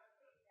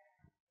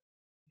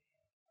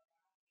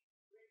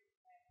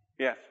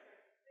 Yes?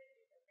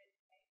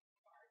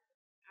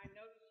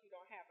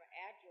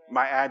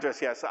 My address,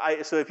 yes.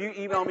 So if you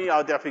email me,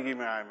 I'll definitely give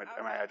you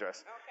my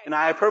address. Okay.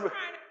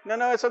 And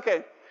No, it's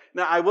okay.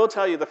 Now, I will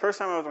tell you, the first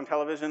time I was on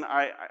television,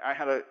 I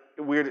had a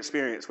weird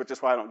experience, which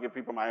is why I don't give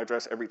people my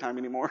address every time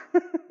anymore.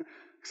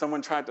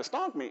 Someone tried to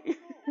stalk me.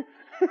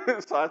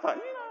 So I thought,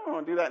 I don't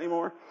want to do that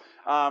anymore.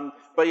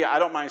 But yeah, I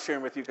don't mind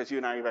sharing with you because you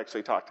and I have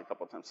actually talked a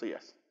couple of times, so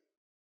yes.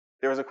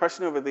 There was a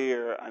question over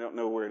there. I don't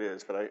know where it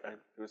is, but there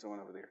was one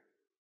over there.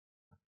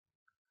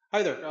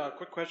 Hi there.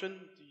 Quick question.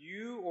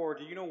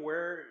 Do you know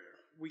where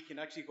we can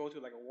actually go to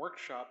like a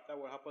workshop that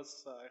will help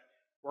us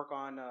work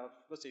on,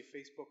 let's say,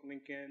 Facebook,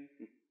 LinkedIn,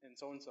 and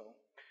so and so?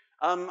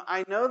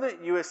 I know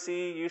that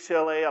USC,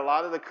 UCLA, a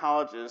lot of the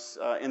colleges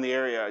in the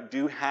area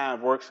do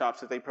have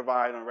workshops that they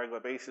provide on a regular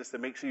basis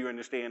that make sure you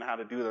understand how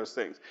to do those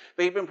things.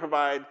 They even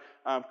provide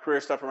career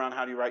stuff around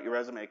how do you write your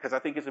resume, because I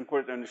think it's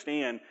important to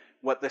understand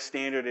what the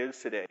standard is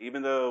today.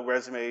 Even though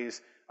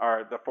resumes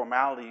are the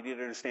formality, you need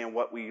to understand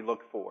what we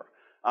look for.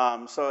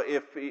 So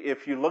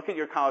if you look at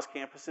your college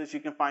campuses, you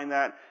can find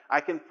that.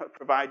 I can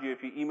provide you,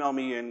 if you email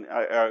me and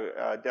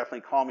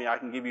definitely call me, I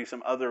can give you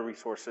some other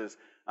resources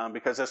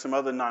because there's some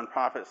other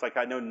nonprofits, like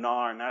I know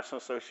NAR, National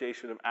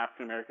Association of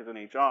African Americans in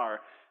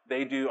HR,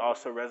 they do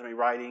also resume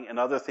writing and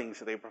other things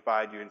that they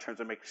provide you in terms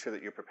of making sure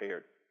that you're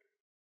prepared.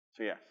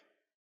 So yes.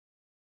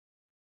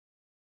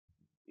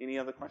 Any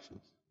other questions?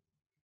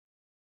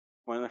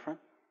 One in the front?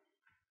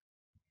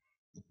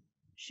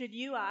 Should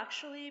you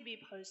actually be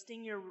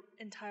posting your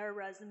entire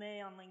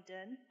resume on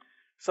LinkedIn?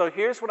 So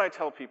here's what I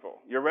tell people.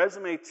 Your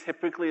resume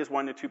typically is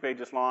 1 to 2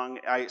 pages long.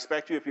 I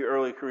expect you, if you're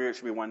early career, it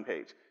should be 1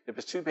 page. If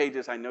it's 2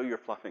 pages, I know you're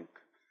fluffing.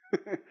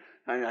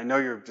 I know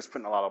you're just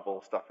putting a lot of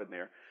bull stuff in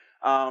there.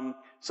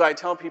 So I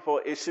tell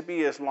people it should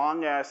be as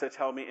long as they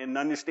tell me, and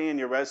understand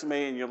your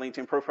resume and your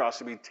LinkedIn profile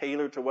should be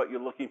tailored to what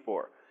you're looking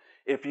for.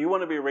 If you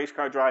want to be a race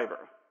car driver,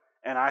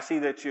 and I see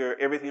that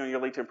everything on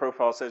your LinkedIn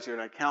profile says you're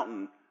an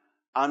accountant,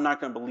 I'm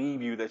not going to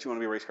believe you that you want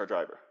to be a race car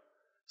driver.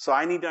 So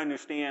I need to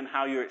understand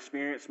how your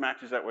experience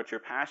matches up with your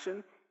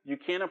passion. You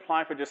can't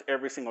apply for just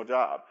every single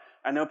job.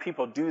 I know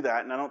people do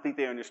that, and I don't think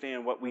they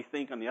understand what we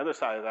think on the other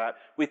side of that.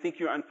 We think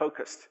you're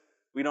unfocused.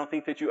 We don't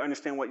think that you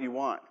understand what you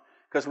want.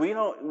 Because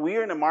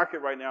we're in a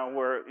market right now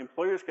where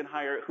employers can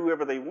hire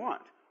whoever they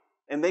want.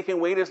 And they can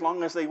wait as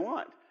long as they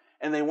want.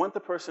 And they want the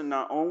person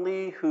not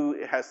only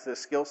who has the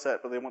skill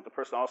set, but they want the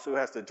person also who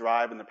has the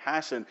drive and the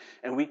passion.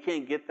 And we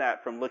can't get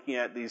that from looking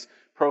at these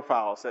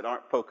profiles that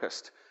aren't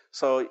focused.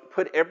 So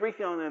put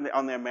everything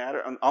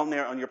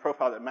on your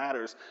profile that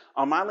matters.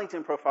 On my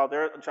LinkedIn profile,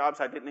 there are jobs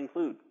I didn't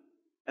include.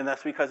 And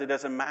that's because it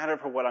doesn't matter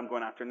for what I'm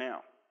going after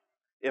now.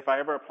 If I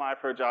ever apply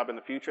for a job in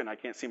the future, and I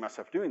can't see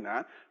myself doing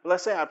that, but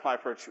let's say I apply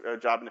for a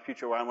job in the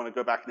future where I want to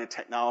go back into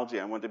technology,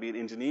 I want to be an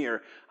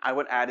engineer, I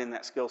would add in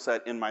that skill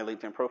set in my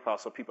LinkedIn profile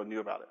so people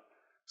knew about it.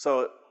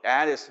 So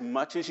add as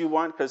much as you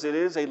want, because it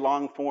is a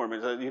long form.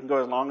 You can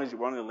go as long as you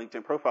want in a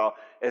LinkedIn profile,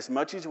 as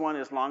much as you want,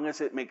 as long as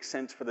it makes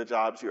sense for the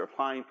jobs you're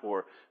applying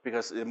for,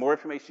 because the more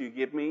information you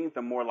give me,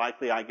 the more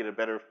likely I get a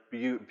better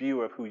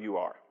view of who you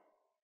are.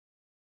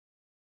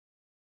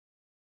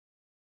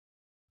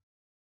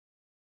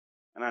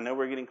 And I know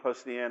we're getting close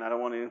to the end. I don't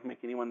want to make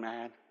anyone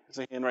mad. Is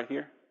there a hand right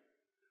here?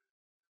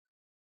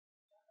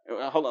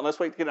 Hold on, let's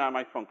wait to get on my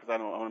microphone, because I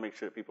want to make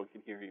sure that people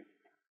can hear you.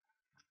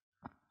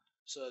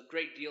 So a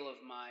great deal of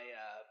my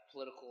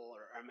political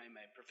or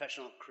my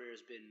professional career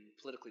has been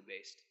politically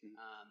based.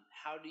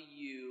 How do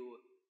you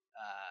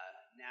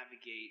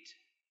navigate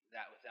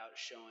that without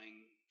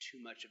showing too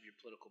much of your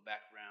political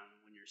background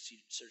when you're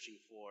searching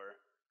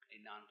for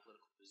a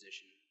non-political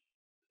position?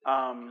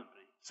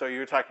 So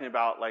you're talking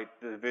about like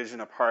the division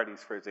of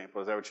parties, for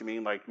example. Is that what you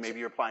mean? Like maybe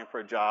you're applying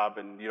for a job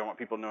and you don't want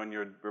people knowing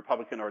you're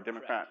Republican or a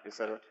Democrat, et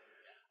cetera.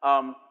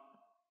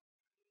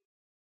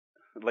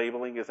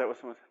 Labeling, is that what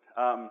someone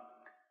said?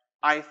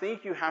 I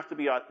think you have to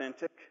be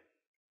authentic.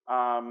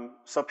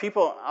 So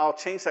people, I'll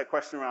change that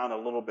question around a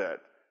little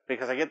bit,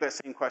 because I get that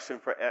same question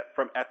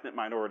from ethnic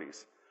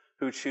minorities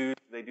who choose,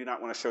 they do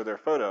not want to show their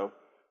photo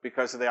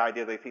because of the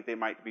idea they think they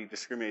might be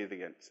discriminated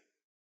against.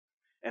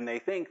 And they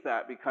think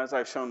that because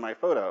I've shown my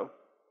photo,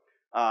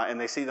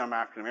 and they see that I'm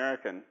African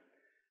American,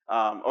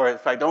 or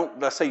if I don't,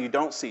 let's say you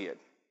don't see it,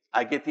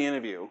 I get the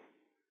interview,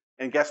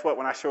 and guess what?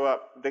 When I show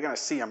up, they're going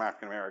to see I'm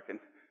African American.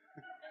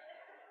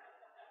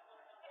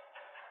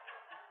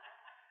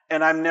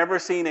 And I've never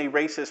seen a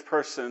racist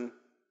person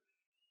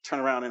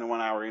turn around in a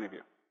 1-hour interview.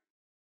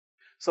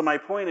 So my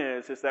point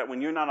is that when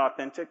you're not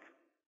authentic,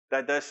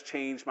 that does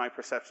change my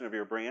perception of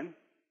your brand.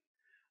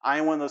 I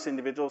am one of those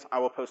individuals, I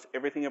will post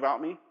everything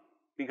about me,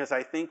 because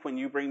I think when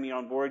you bring me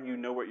on board, you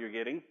know what you're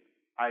getting.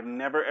 I've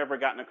never, ever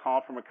gotten a call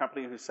from a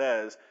company who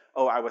says,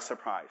 oh, I was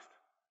surprised.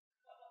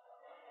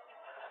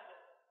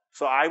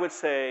 So I would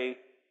say,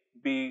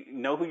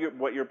 know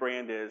what your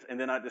brand is, and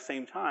then at the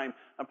same time,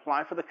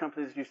 apply for the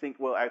companies you think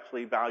will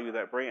actually value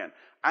that brand.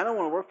 I don't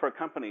want to work for a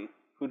company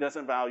who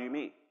doesn't value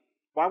me.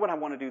 Why would I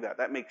want to do that?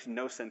 That makes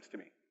no sense to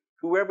me.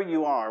 Whoever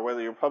you are,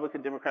 whether you're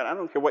Republican, Democrat, I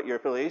don't care what your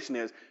affiliation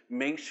is,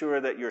 make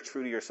sure that you're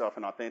true to yourself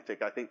and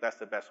authentic. I think that's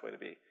the best way to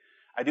be.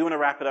 I do want to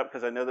wrap it up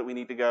because I know that we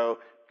need to go.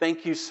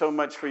 Thank you so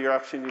much for your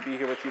opportunity to be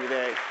here with you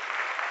today.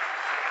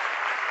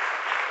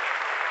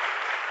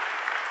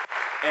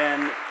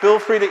 And feel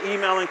free to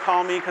email and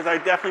call me, because I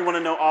definitely want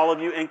to know all of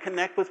you, and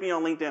connect with me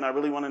on LinkedIn. I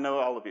really want to know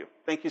all of you.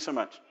 Thank you so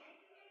much.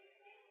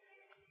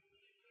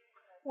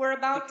 We're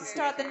about to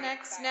start the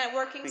next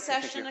networking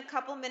session in a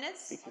couple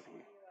minutes.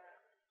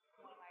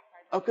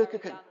 Oh, good.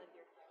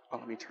 Oh,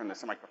 let me turn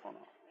this microphone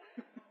off.